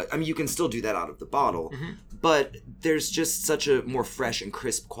 I mean, you can still do that out of the bottle, but there's just such a more fresh and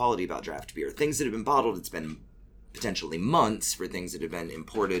crisp quality about draft beer. Things that have been bottled, it's been potentially months for things that have been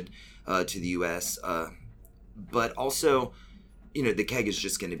imported to the U.S., but also, you know, the keg is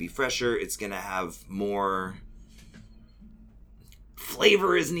just going to be fresher. It's going to have more...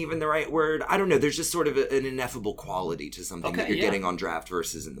 Flavor isn't even the right word. I don't know. There's just sort of an ineffable quality to something that you're getting on draft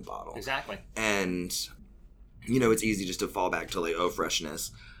versus in the bottle. Exactly. And... you know, it's easy just to fall back to like, oh,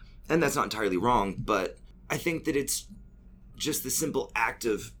 freshness. And that's not entirely wrong, but I think that it's just the simple act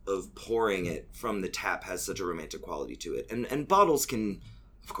of pouring it from the tap has such a romantic quality to it. And bottles can,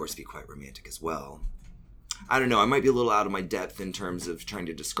 of course, be quite romantic as well. I don't know. I might be a little out of my depth in terms of trying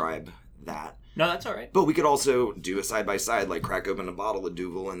to describe that. No, that's all right. But we could also do a side-by-side, like crack open a bottle of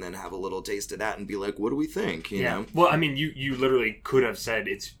Duvel and then have a little taste of that and be like, what do we think? You know? Well, I mean, you literally could have said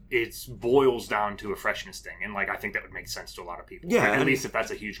it's boils down to a freshness thing. And, like, I think that would make sense to a lot of people. Yeah. At least if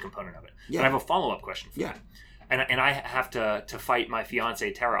that's a huge component of it. Yeah. But I have a follow-up question for you. And I have to fight my fiance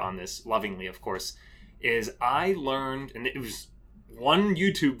Tara on this, lovingly, of course, is I learned, and it was one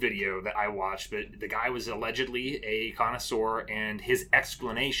YouTube video that I watched, but the guy was allegedly a connoisseur, and his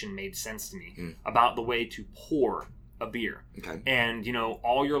explanation made sense to me about the way to pour a beer. Okay. And, you know,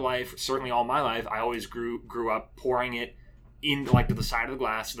 all your life, certainly all my life, I always grew up pouring it in like to the side of the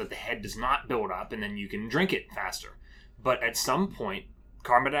glass so that the head does not build up, and then you can drink it faster. But at some point,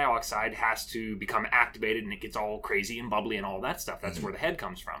 carbon dioxide has to become activated, and it gets all crazy and bubbly and all that stuff. That's where the head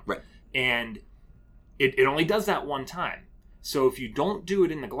comes from. Right. And it only does that one time. So if you don't do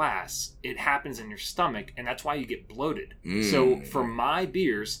it in the glass, it happens in your stomach, and that's why you get bloated. So for my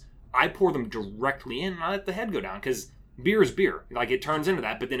beers, I pour them directly in and I let the head go down, because beer is beer. Like, it turns into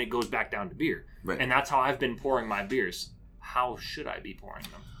that, but then it goes back down to beer. Right. And that's how I've been pouring my beers. How should I be pouring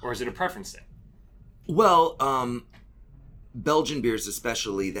them? Or is it a preference thing? Well, Belgian beers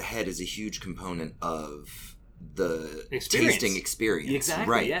especially, the head is a huge component of the tasting experience.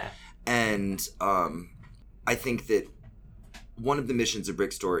 Exactly, right. yeah. And I think that one of the missions of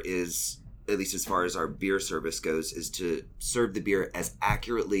Brick Store is, at least as far as our beer service goes, is to serve the beer as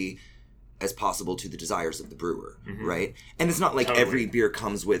accurately as possible to the desires of the brewer, right? And it's not like every beer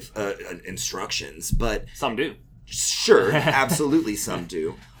comes with instructions, but... Some do. Sure, absolutely some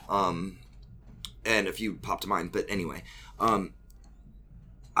do. And a few pop to mind, but anyway.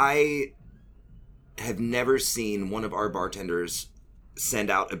 I have never seen one of our bartenders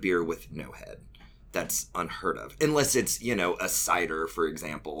send out a beer with no head. That's unheard of. Unless it's, a cider, for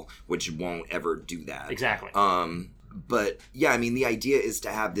example, which won't ever do that. Exactly. But yeah, I mean, the idea is to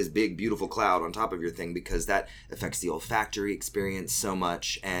have this big, beautiful cloud on top of your thing, because that affects the olfactory experience so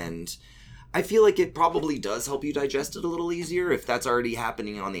much. And I feel like it probably does help you digest it a little easier if that's already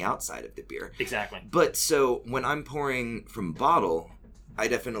happening on the outside of the beer. Exactly. But so when I'm pouring from bottle, I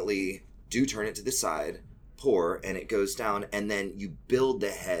definitely do turn it to the side, pour, and it goes down. And then you build the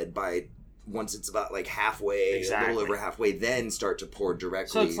head by... Once it's about like halfway, a little over halfway, then start to pour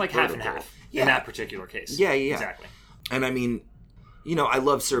directly. So it's like vertical. half and half in that particular case. Yeah. Exactly. And I mean, I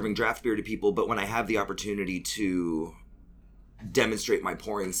love serving draft beer to people, but when I have the opportunity to demonstrate my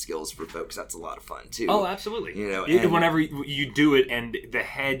pouring skills for folks, that's a lot of fun too. Oh, absolutely. Whenever you do it and the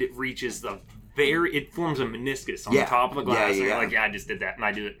head reaches it forms a meniscus on the top of the glass. And you're like, I just did that, and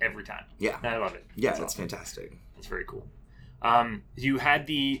I do it every time. Yeah. And I love it. Yeah, that's fantastic. That's very cool. You had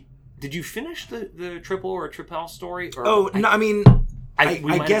Did you finish the triple or triple story? Or I mean,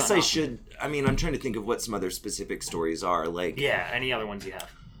 I guess I should. I mean, I'm trying to think of what some other specific stories are. Like, any other ones you have?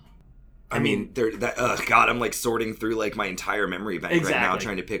 I mean, God, I'm like sorting through like my entire memory bank right now,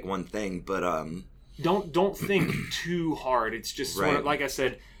 trying to pick one thing. But don't think too hard. It's just sort of, like I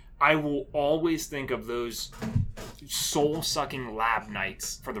said, I will always think of those soul-sucking lab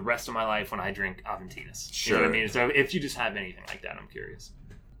nights for the rest of my life when I drink Aventinas. Sure. You know what I mean? So if you just have anything like that, I'm curious.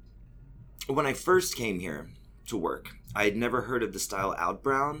 When I first came here to work, I had never heard of the style Oud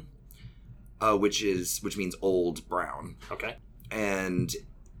Brown, which means old brown. Okay. And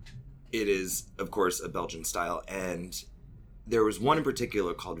it is, of course, a Belgian style. And there was one in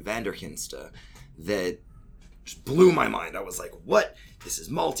particular called Van der Ginste that just blew my mind. I was like, what? This is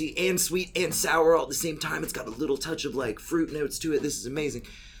malty and sweet and sour all at the same time. It's got a little touch of like fruit notes to it. This is amazing.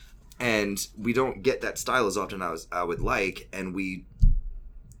 And we don't get that style as often as I would like, and we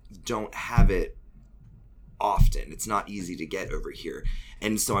don't have it often. It's not easy to get over here.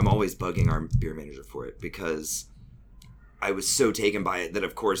 And so I'm always bugging our beer manager for it, because I was so taken by it that,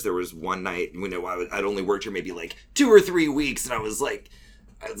 of course, there was one night when I'd only worked here maybe like 2 or 3 weeks, and I was like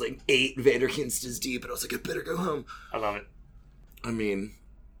 8 Van der Ginstes deep, and I was like, I better go home. I love it. I mean,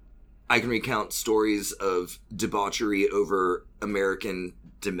 I can recount stories of debauchery over American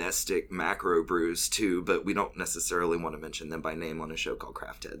domestic macro brews too, but we don't necessarily want to mention them by name on a show called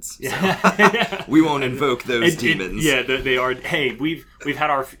Craft Heads. So we won't invoke those demons. They are. Hey, we've had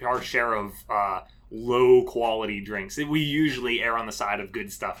our share of low quality drinks. We usually err on the side of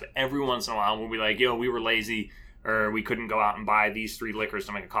good stuff. Every once in a while, we'll be like, we were lazy, or we couldn't go out and buy these 3 liquors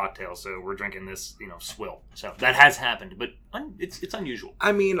to make a cocktail, so we're drinking this, swill. So that has happened, but it's unusual.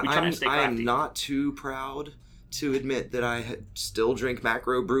 I mean, I'm not too proud to admit that I still drink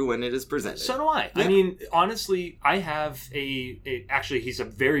macro brew when it is presented. So do I. Yeah. I mean, honestly, I have actually, he's a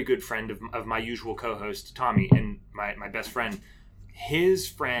very good friend of my usual co-host, Tommy, and my best friend. His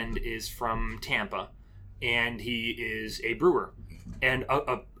friend is from Tampa, and he is a brewer. And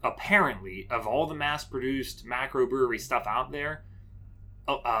apparently, of all the mass-produced macro brewery stuff out there,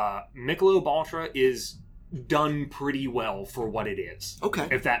 Michelob Ultra is done pretty well for what it is. Okay.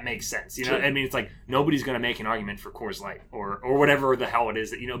 If that makes sense. You know, Sure. I mean, it's like nobody's going to make an argument for Coors Light or whatever the hell it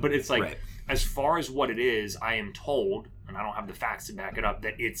is that, but it's like, as far as what it is, I am told, and I don't have the facts to back it up,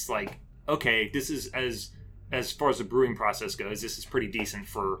 that it's like, okay, this is as far as the brewing process goes, this is pretty decent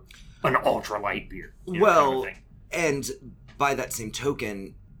for an ultra light beer. Well, kind of and by that same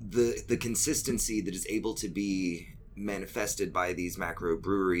token, the consistency that is able to be manifested by these macro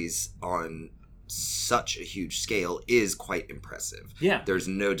breweries on such a huge scale is quite impressive. Yeah. There's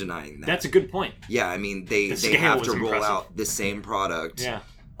no denying that. That's a good point. Yeah, I mean, they scale have to is roll impressive. out the same product Yeah.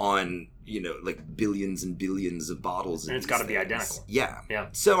 on, like billions and billions of bottles. And it's got to be identical. Yeah. Yeah.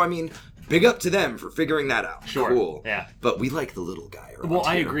 So, I mean, big up to them for figuring that out. Sure. Cool. Yeah. But we like the little guy around Well,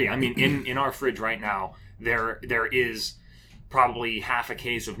 I here. agree. I mean, in our fridge right now, there is probably half a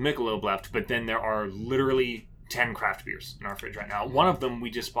case of Michelob left, but then there are literally 10 craft beers in our fridge right now. One of them, we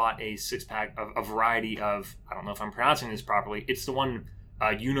just bought a 6-pack of a variety of, I don't know if I'm pronouncing this properly, it's the one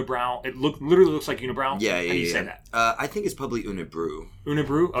Unibrow. It literally looks like Unibrow. Yeah, How do you say that? I think it's probably Unibrew.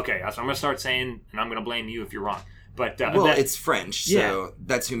 Unibrew? Okay, that's what I'm going to start saying, and I'm going to blame you if you're wrong. But Well, it's French, so Yeah.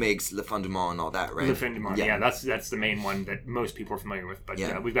 that's who makes Le Fondement and all that, right? Le Fondement, yeah, that's the main one that most people are familiar with. But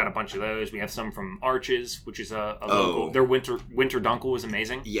Yeah. we've got a bunch of those. We have some from Arches, which is a Oh. local. Their Winter Dunkel is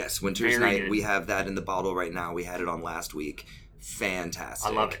amazing. Yes, Winter's Very Night. good. We have that in the bottle right now. We had it on last week. Fantastic.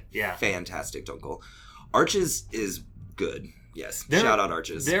 I love it, yeah. Fantastic, Dunkel. Arches is good. Yes. They're- Shout out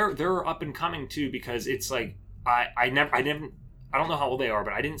Arches. They're up and coming too, because it's like I don't know how old they are,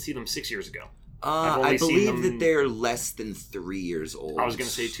 but I didn't see them 6 years ago. I've only I seen believe them- that they're less than 3 years old. I was going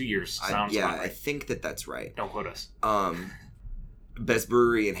to say 2 years. Sounds yeah, about I right. think that's right. Don't quote us. Best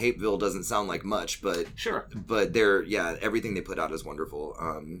brewery in Hapeville doesn't sound like much, but Sure. everything they put out is wonderful.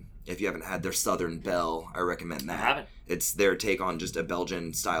 If you haven't had their Southern Belle, I recommend that. I haven't. It's their take on just a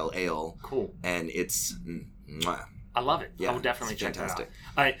Belgian style ale, Cool. and it's mwah. I love it. Yeah, I will definitely it's check fantastic.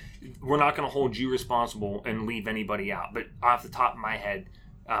 that out. We're not going to hold you responsible and leave anybody out, but off the top of my head,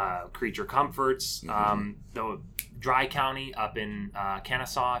 Creature Comforts, the Dry County up in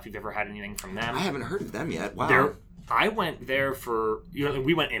Kennesaw, if you've ever had anything from them. I haven't heard of them yet. Wow. I went there for,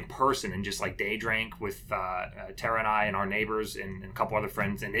 we went in person and just like day drank with Tara and I and our neighbors and a couple other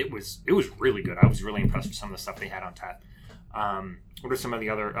friends, and it was really good. I was really impressed with some of the stuff they had on tap. What are some of the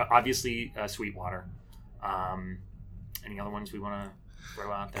other, obviously Sweetwater. Any other ones we want to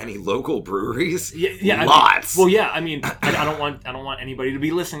throw out there? Any local breweries? Yeah, Lots. I mean, I don't want anybody to be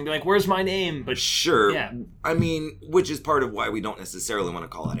listening and be like, "Where's my name?" But Sure. Yeah. I mean, which is part of why we don't necessarily want to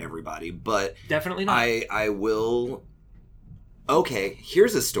call out everybody, but definitely not. I will. Okay,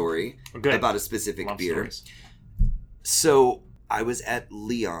 here's a story Good. about a specific Love beer. stories. So I was at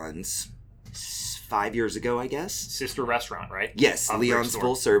Leon's 5 years ago, I guess. Sister restaurant, right? Yes, Of Leon's Brick Store.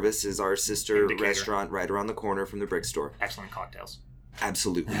 Full Service is our sister In Decatur. restaurant right around the corner from the Brick Store. Excellent cocktails.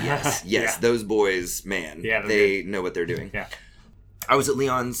 Absolutely, yes. Yes, Yeah. those boys, man, Yeah, they're they know what they're doing. Yeah. I was at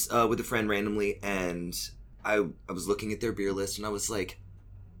Leon's with a friend randomly, and I was looking at their beer list, and I was like,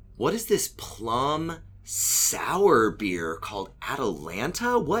 what is this plum sour beer called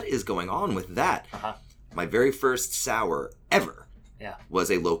Atalanta? What is going on with that? Uh-huh. My very first sour ever Yeah. was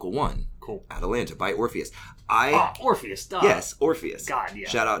a local one. Cool. Atalanta by Orpheus. Orpheus, duh. Yes, Orpheus. God, yeah.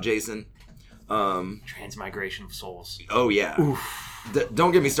 Shout out Jason. Transmigration of Souls. Oh yeah. Oof.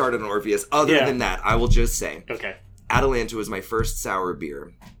 Don't get me started on Orpheus. Other Yeah. than that, I will just say Okay. Atalanta was my first sour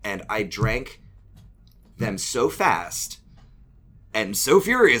beer, and I drank them so fast and so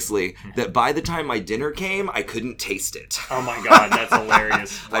furiously that by the time my dinner came, I couldn't taste it. Oh my god, that's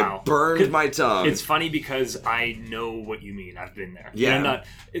hilarious. Wow. I burned my tongue. It's funny because I know what you mean. I've been there. Yeah. And I'm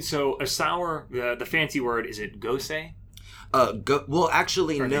not, so a sour, the fancy word, is it gose? Well,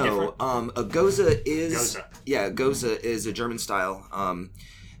 actually, Are they no. different? A Goza is Goza. Yeah, Goza is a German style.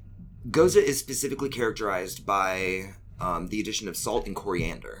 Goza is specifically characterized by the addition of salt and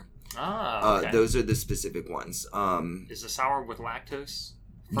coriander. Okay. Those are the specific ones. Is the sour with lactose?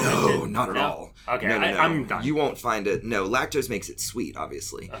 No, fermented? not at No? all. Okay, No. I'm done. You won't find it. No, lactose makes it sweet,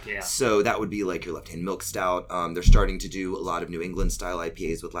 obviously. Okay, yeah. So that would be like your left-hand milk stout. They're starting to do a lot of New England style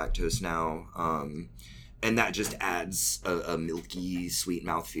IPAs with lactose now. And that just adds a milky, sweet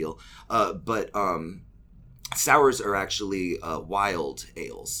mouthfeel. But sours are actually wild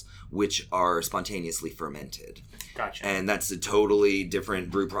ales, which are spontaneously fermented. Gotcha. And that's a totally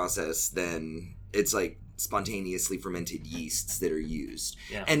different brew process than it's like spontaneously fermented yeasts that are used.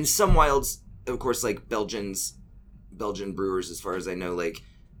 Yeah. And some wilds, of course, like Belgian brewers, as far as I know, like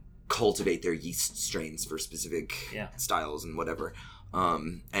cultivate their yeast strains for specific styles and whatever.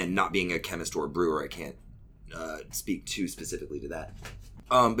 And not being a chemist or a brewer, I can't speak too specifically to that.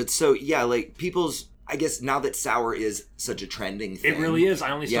 But so, yeah, like people's, I guess now that sour is such a trending thing. It really is.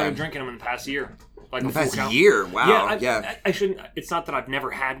 I only started Yeah. drinking them in the past year. Like In the full past count. year, wow. Yeah, I shouldn't. It's not that I've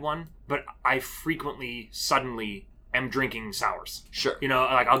never had one, but I frequently, suddenly am drinking sours. Sure. You know,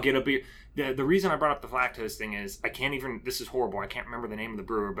 like I'll get a beer. The reason I brought up the lactose thing is this is horrible. I can't remember the name of the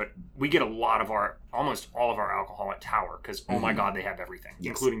brewer, but we get almost all of our alcohol at Tower because, oh my God, they have everything,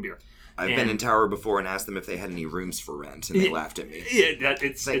 including beer. I've been in Tower before and asked them if they had any rooms for rent, and they laughed at me. Yeah,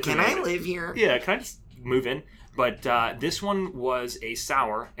 it's can amazing. I live here? Yeah, can I just move in? But this one was a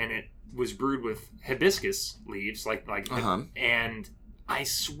sour, and it was brewed with hibiscus leaves, and I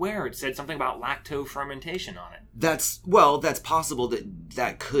swear it said something about lacto fermentation on it. That's possible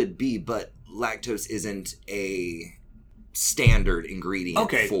that could be, but lactose isn't a standard ingredient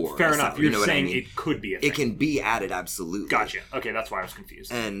for fair enough. Sour. You're saying it could be a thing. It can be added, absolutely. Gotcha. Okay, that's why I was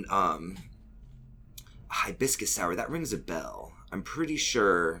confused. And hibiscus sour, that rings a bell. I'm pretty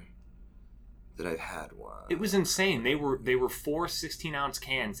sure that I've had one. It was insane. They were 4 16-ounce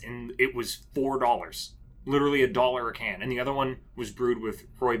cans, and it was $4. Literally $1 a can. And the other one was brewed with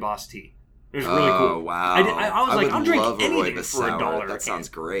Rooibos tea. It was really cool. Oh, wow. I was like, I'll drink anything Rooibos for $1 sour. a can. That sounds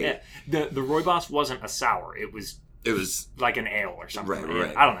great. Yeah. The Rooibos wasn't a sour. It was like an ale or something.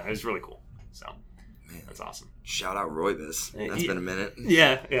 Right. I don't know. It was really cool. So, man, that's awesome. Shout out Rooibos. That's been a minute.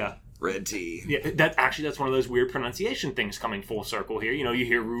 Yeah. Red tea. Yeah, that's one of those weird pronunciation things coming full circle here. You know, you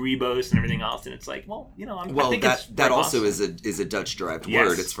hear Rooibos and everything else, and it's like, well, you know, I think that also is a Dutch derived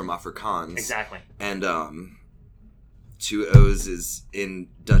word. It's from Afrikaans. Exactly. And two O's is in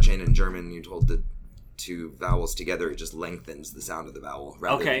Dutch and in German. You hold the two vowels together, it just lengthens the sound of the vowel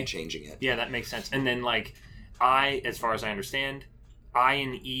rather than changing it. Yeah, that makes sense. And then like I, as far as I understand, I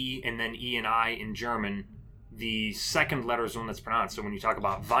and E and then E and I in German, the second letter is the one that's pronounced. So when you talk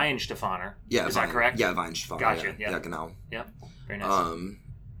about Weihenstephaner, is that correct? Yeah, Weihenstephaner. Gotcha. Yeah, genau. Yeah, very nice.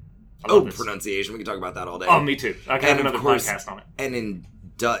 Pronunciation. We can talk about that all day. Oh, me too. I can have another podcast on it. And in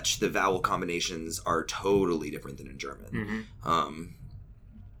Dutch, the vowel combinations are totally different than in German. Mm-hmm.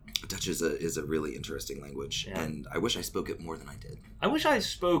 Dutch is a really interesting language, and I wish I spoke it more than I did. I wish I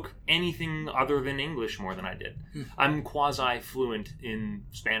spoke anything other than English more than I did. I'm quasi-fluent in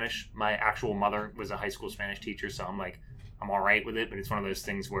Spanish. My actual mother was a high school Spanish teacher, so I'm all right with it, but it's one of those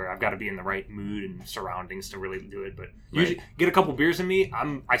things where I've got to be in the right mood and surroundings to really do it. But usually, get a couple beers in me,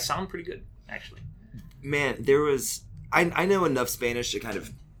 I sound pretty good, actually. Man, I know enough Spanish to kind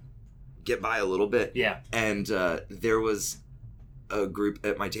of get by a little bit. Yeah. And there was a group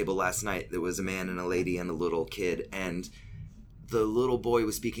at my table last night. There was a man and a lady and a little kid, and the little boy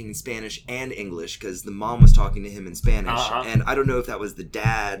was speaking in Spanish and English because the mom was talking to him in Spanish. And I don't know if that was the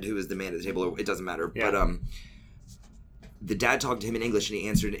dad who was the man at the table, or it doesn't matter. But the dad talked to him in English and he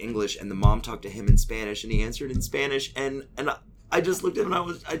answered in English, and the mom talked to him in Spanish and he answered in Spanish, and I just looked at him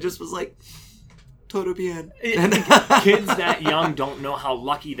and I just was like, todo bien. Kids that young don't know how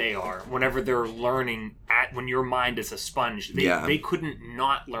lucky they are whenever they're learning when your mind is a sponge. They couldn't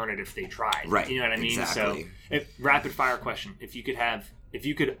not learn it if they tried. Right. You know what I mean? Exactly. So, rapid fire question. If you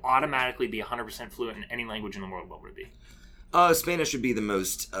could automatically be 100% fluent in any language in the world, what would it be? Spanish would be the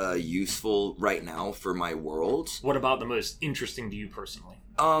most useful right now for my world. What about the most interesting to you personally?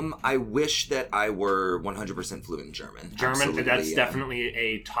 I wish that I were 100% fluent in German. That's definitely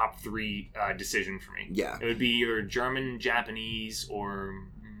a top 3 decision for me. Yeah. It would be either German, Japanese, or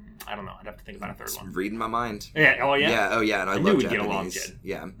I don't know. I'd have to think about a third one. Reading my mind. Yeah. Oh, yeah? Yeah. Oh, yeah. And I love knew Japanese. We'd get along, Jed.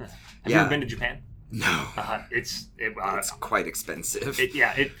 Yeah. Have you ever been to Japan? No. It's quite expensive.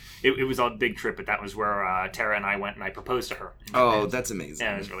 It was a big trip, but that was where Tara and I went, and I proposed to her. Oh, that's amazing.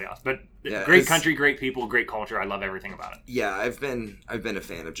 Yeah, it was really awesome. But great country, great people, great culture. I love everything about it. Yeah, I've been a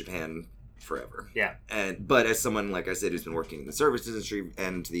fan of Japan forever. Yeah. But as someone, like I said, who's been working in the service industry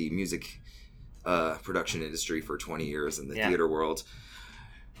and the music production industry for 20 years in the theater world,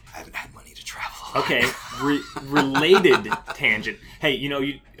 I haven't had money to travel. Okay, related tangent. Hey,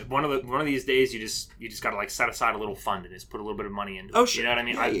 one of these days you just got to set aside a little fund and just put a little bit of money into it. Oh, sure. You know what I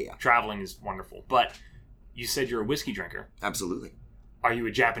mean? Yeah. Traveling is wonderful, but you said you're a whiskey drinker. Absolutely. Are you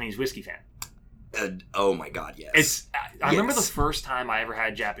a Japanese whiskey fan? Oh my God, yes. I remember the first time I ever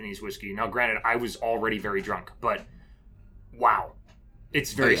had Japanese whiskey. Now, granted, I was already very drunk, but wow,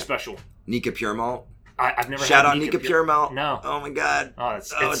 it's very special. Nikka Pure Malt. I've never Shout had out Nikka Pure Malt. No. Oh my God. Oh, it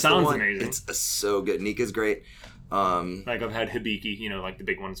sounds amazing. It's so good. Nikka's great. I've had Hibiki, the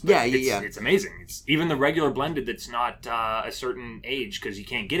big ones. Yeah. It's amazing. It's even the regular blended that's not a certain age because you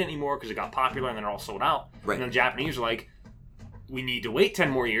can't get it anymore because it got popular and then they're all sold out. Right. And the Japanese are like, we need to wait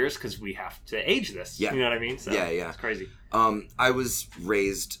 10 more years because we have to age this. Yeah. You know what I mean? So, yeah. It's crazy. I was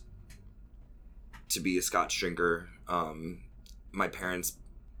raised to be a Scotch drinker. My parents...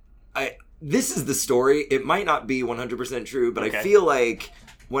 This is the story. It might not be 100% true, but I feel like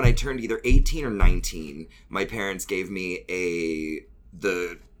when I turned either 18 or 19, my parents gave me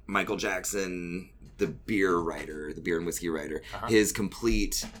the Michael Jackson, the beer and whiskey writer, his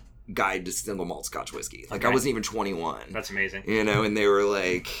complete guide to single malt Scotch whiskey. Like, Okay. I wasn't even 21. That's amazing. You know, and they were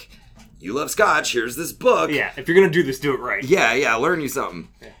like, you love Scotch, here's this book. Yeah, if you're going to do this, do it right. Yeah, learn you something.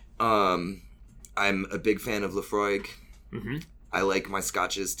 Yeah. I'm a big fan of Lafroig. Mm-hmm. I like my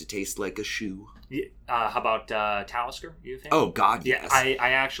Scotches to taste like a shoe. Yeah, how about Talisker? You a fan? Oh, God, Yeah, yes. I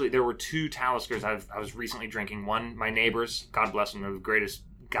actually, there were 2 Taliskers I was recently drinking. One, my neighbors, God bless them, they're the greatest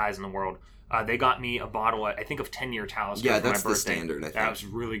guys in the world. They got me a bottle, I think, of 10-year Talisker Yeah, for my that's the birthday. standard, I think. That was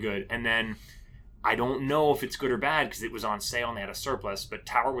really good. And then, I don't know if it's good or bad because it was on sale and they had a surplus, but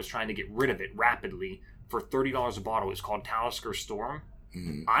Tower was trying to get rid of it rapidly for $30 a bottle. It was called Talisker Storm.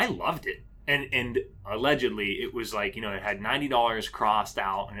 Mhm. I loved it. And allegedly, it was like, you know, it had $90 crossed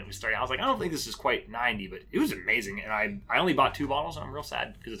out, and it was $30. I was like, I don't think this is quite $90, but it was amazing. And I only bought 2 bottles, and I'm real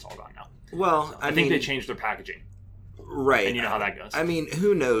sad because it's all gone now. Well, So I think mean, they changed their packaging, right. and you know how that goes. I mean,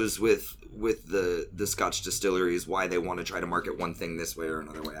 who knows with the Scotch distilleries why they want to try to market one thing this way or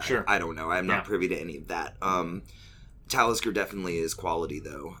another way. Sure. I don't know. I'm not Yeah. privy to any of that. Talisker definitely is quality,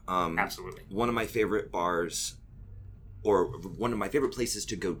 though. Absolutely. One of my favorite bars, or one of my favorite places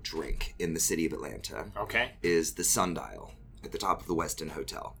to go drink in the city of Atlanta, Okay. is the Sundial at the top of the Westin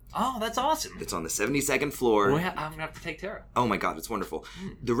Hotel. Oh, that's awesome. It's on the 72nd floor. Well, I'm going to have to take Tara. Oh my God, it's wonderful.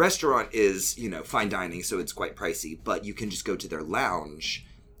 The restaurant is, you know, fine dining, so it's quite pricey, but you can just go to their lounge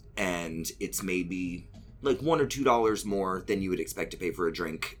and it's maybe like $1 or $2 more than you would expect to pay for a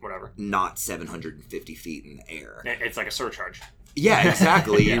drink, Whatever. not 750 feet in the air. It's like a surcharge. Yeah,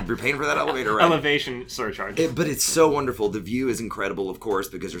 exactly. Yeah. You're paying for that elevator ride. Elevation surcharge. But it's so wonderful. The view is incredible, of course,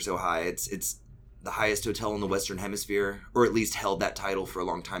 because they're so high. It's the highest hotel in the Western Hemisphere, or at least held that title for a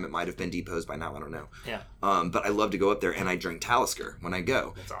long time. It might have been deposed by now. I don't know. Yeah. But I love to go up there, and I drink Talisker when I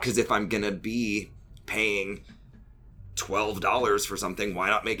go. That's awesome. Because if I'm going to be paying $12 for something, why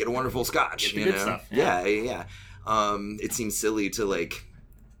not make it a wonderful Scotch? Get the you good know? stuff. Yeah. It seems silly to, like,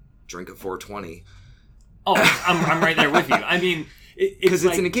 drink a 420. Oh, I'm right there with you. I mean, Because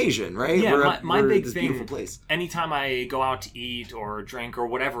it's like, an occasion, right? Yeah, we're my we're big this thing, beautiful place. anytime I go out to eat or drink or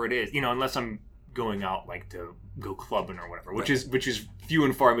whatever it is, you know, unless I'm going out like to go clubbing or whatever, which is few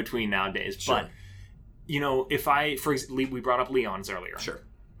and far between nowadays. Sure. But, you know, if I, for example, we brought up Leon's earlier. Sure.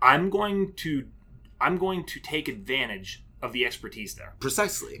 I'm going to take advantage of the expertise there.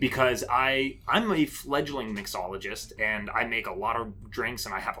 Precisely. Because I'm a fledgling mixologist and I make a lot of drinks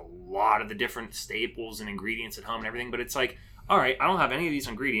and I have a lot of the different staples and ingredients at home and everything, but it's like, all right, I don't have any of these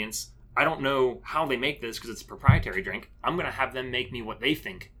ingredients. I don't know how they make this because it's a proprietary drink. I'm going to have them make me what they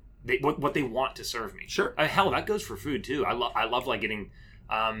think, what they want to serve me. Sure. Hell, that goes for food too. I love like getting,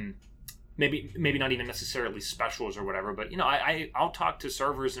 maybe not even necessarily specials or whatever, but you know, I'll talk to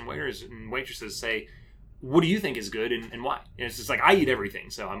servers and waiters and waitresses, say, what do you think is good and why? And it's just like, I eat everything,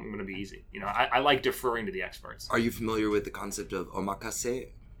 so I'm going to be easy. You know, I like deferring to the experts. Are you familiar with the concept of omakase?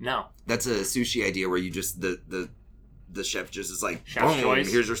 No. That's a sushi idea where you just the chef just is like, Chef's boom,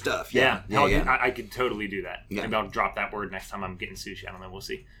 choice. here's your stuff. Yeah. Hell, yeah. I could totally do that. Yeah. Maybe I'll drop that word next time I'm getting sushi. I don't know. We'll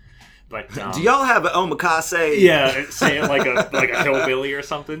see. But Do y'all have an omakase? yeah, say it like a hillbilly or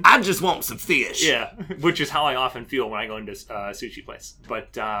something. I just want some fish. Yeah, which is how I often feel when I go into a sushi place.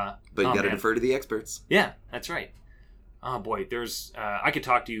 But But you oh, got to man. defer to the experts. Yeah, that's right. Oh boy, there's. I could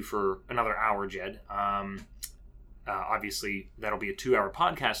talk to you for another hour, Jed. Obviously, that'll be a 2-hour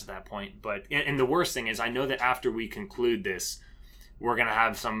podcast at that point. But and the worst thing is, I know that after we conclude this, we're gonna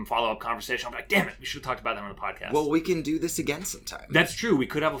have some follow-up conversation. I'm like, damn it, we should have talked about that on the podcast. Well, we can do this again sometime. That's true. We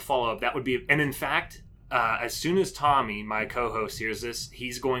could have a follow-up. That would be, and in fact, as soon as Tommy, my co-host, hears this,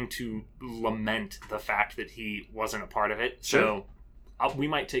 he's going to lament the fact that he wasn't a part of it. Sure. So we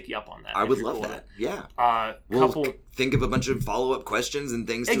might take you up on that. I if would you're love cool with that. it. Yeah. We'll Couple. think of a bunch of follow-up questions and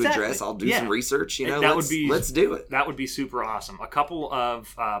things to Exactly. address. I'll do Yeah. some research. You know, That let's, would be- let's do it. That would be super awesome. A couple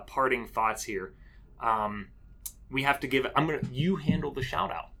of parting thoughts here. We have to give. You handle the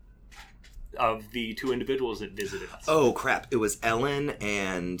shout out of the 2 individuals that visited us. Oh, crap. It was Ellen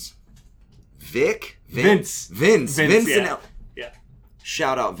and Vic? Vince. Vince and yeah. Ellen. Yeah.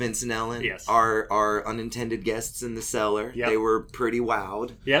 Shout out Vince and Ellen. Yes. Our unintended guests in the cellar. Yep. They were pretty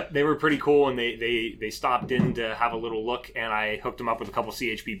wowed. Yep, they were pretty cool, and they stopped in to have a little look, and I hooked them up with a couple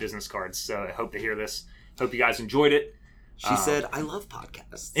CHP business cards. So I hope to hear this. Hope you guys enjoyed it. She said, I love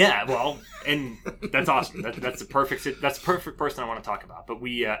podcasts. Yeah, well, and that's awesome. That's the perfect person I want to talk about. But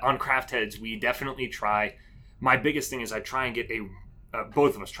we on Craft Heads, we definitely try. My biggest thing is I try and get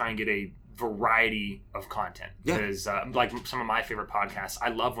both of us try and get a variety of content. Yeah. Because like some of my favorite podcasts, I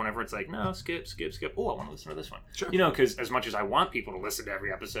love whenever it's like, no, skip. Oh, I want to listen to this one. Sure. You know, because as much as I want people to listen to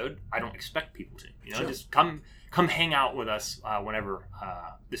every episode, I don't expect people to. You know, Sure. just come hang out with us whenever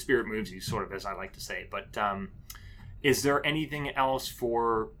the spirit moves you, sort of, as I like to say. But is there anything else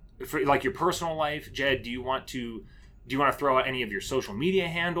for for like your personal life, Jed, do you want to throw out any of your social media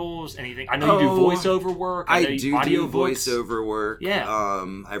handles? Anything? I know you do voiceover work. I do voiceover work.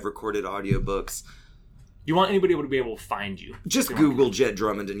 Yeah. I've recorded audiobooks. You want anybody to be able to find you? Just Google Jed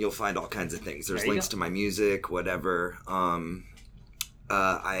Drummond and you'll find all kinds of things. There's links go. to my music, whatever.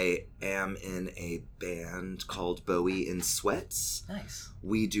 I am in a band called Bowie in Sweats. Nice.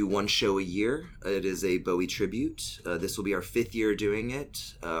 We do one show a year. It is a Bowie tribute. This will be our 5th year doing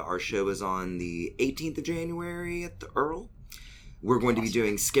it. Our show is on the 18th of January at the Earl. We're going to be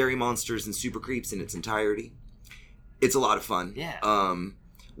doing Scary Monsters and Super Creeps in its entirety. It's a lot of fun. Yeah.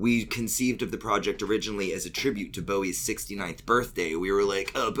 We conceived of the project originally as a tribute to Bowie's 69th birthday. We were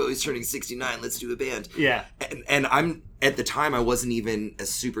like, oh, Bowie's turning 69, let's do a band. Yeah. And I'm, at the time, I wasn't even a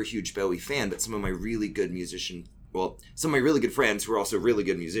super huge Bowie fan, but some of my really good friends who are also really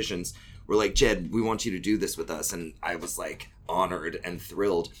good musicians were like, Jed, we want you to do this with us. And I was like honored and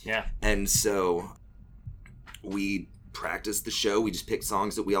thrilled. Yeah. And so we practiced the show. We just picked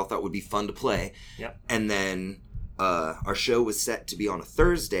songs that we all thought would be fun to play. Yep. And then our show was set to be on a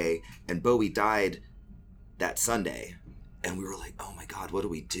Thursday, and Bowie died that Sunday. And we were like, oh my God, what do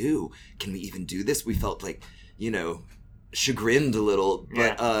we do? Can we even do this? We felt like, chagrined a little.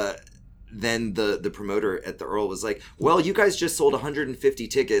 But then the promoter at the Earl was like, well, you guys just sold 150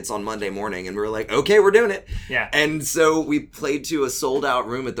 tickets on Monday morning. And we were like, okay, we're doing it. Yeah. And so we played to a sold out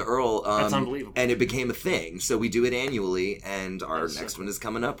room at the Earl. That's unbelievable. And it became a thing. So we do it annually. And our next one is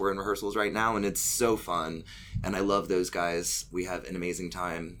coming up. We're in rehearsals right now. And it's so fun. And I love those guys. We have an amazing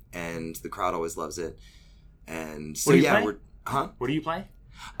time. And the crowd always loves it. And so, What do you play?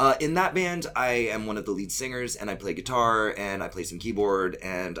 In that band, I am one of the lead singers, and I play guitar, and I play some keyboard,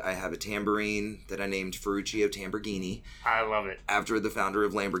 and I have a tambourine that I named Ferruccio Tamborghini. I love it. After the founder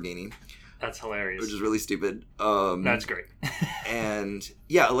of Lamborghini. That's hilarious. Which is really stupid. That's great. And,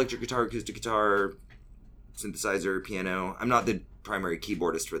 yeah, electric guitar, acoustic guitar, synthesizer, piano. I'm not the primary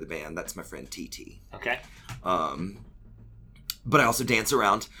keyboardist for the band. That's my friend TT. Okay. But I also dance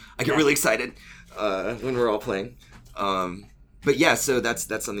around. I get really excited when we're all playing. But yeah, so that's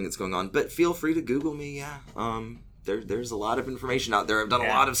something that's going on. But feel free to Google me. Yeah, there's a lot of information out there. I've done a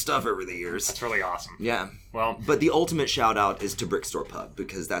lot of stuff over the years. That's really awesome. Yeah. Well, but the ultimate shout out is to Brickstore Pub,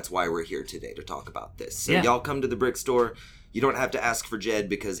 because that's why we're here today to talk about this. So y'all come to the Brickstore. You don't have to ask for Jed,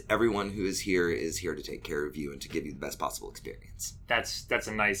 because everyone who is here to take care of you and to give you the best possible experience. That's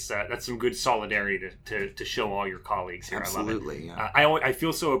a nice. That's some good solidarity to show all your colleagues here. Absolutely. I love it. I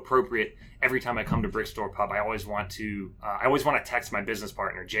feel so appropriate every time I come to Brickstore Pub. I always want to text my business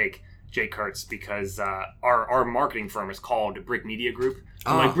partner Jake Kurtz, because our marketing firm is called Brick Media Group.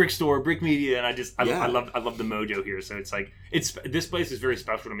 I'm like Brickstore, Brick Media, and I love the mojo here. So it's like this place is very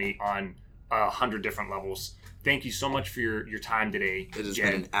special to me on 100 different levels. Thank you so much for your time today, It has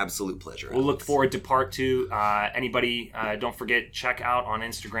Jed. been an absolute pleasure. We'll look forward to part 2. Anybody, don't forget, check out on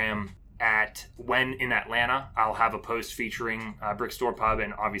Instagram at When in Atlanta. I'll have a post featuring Brickstore Pub,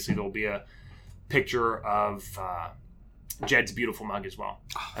 and obviously there'll be a picture of Jed's beautiful mug as well.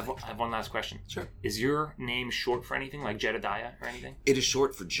 I have one last question. Sure. Is your name short for anything, like Jedediah or anything? It is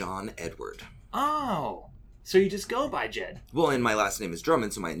short for John Edward. Oh, so you just go by Jed. Well, and my last name is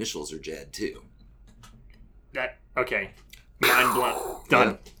Drummond, so my initials are Jed, too. Okay. Mind blown. Done.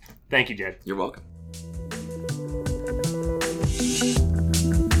 Yeah. Thank you, Jed. You're welcome.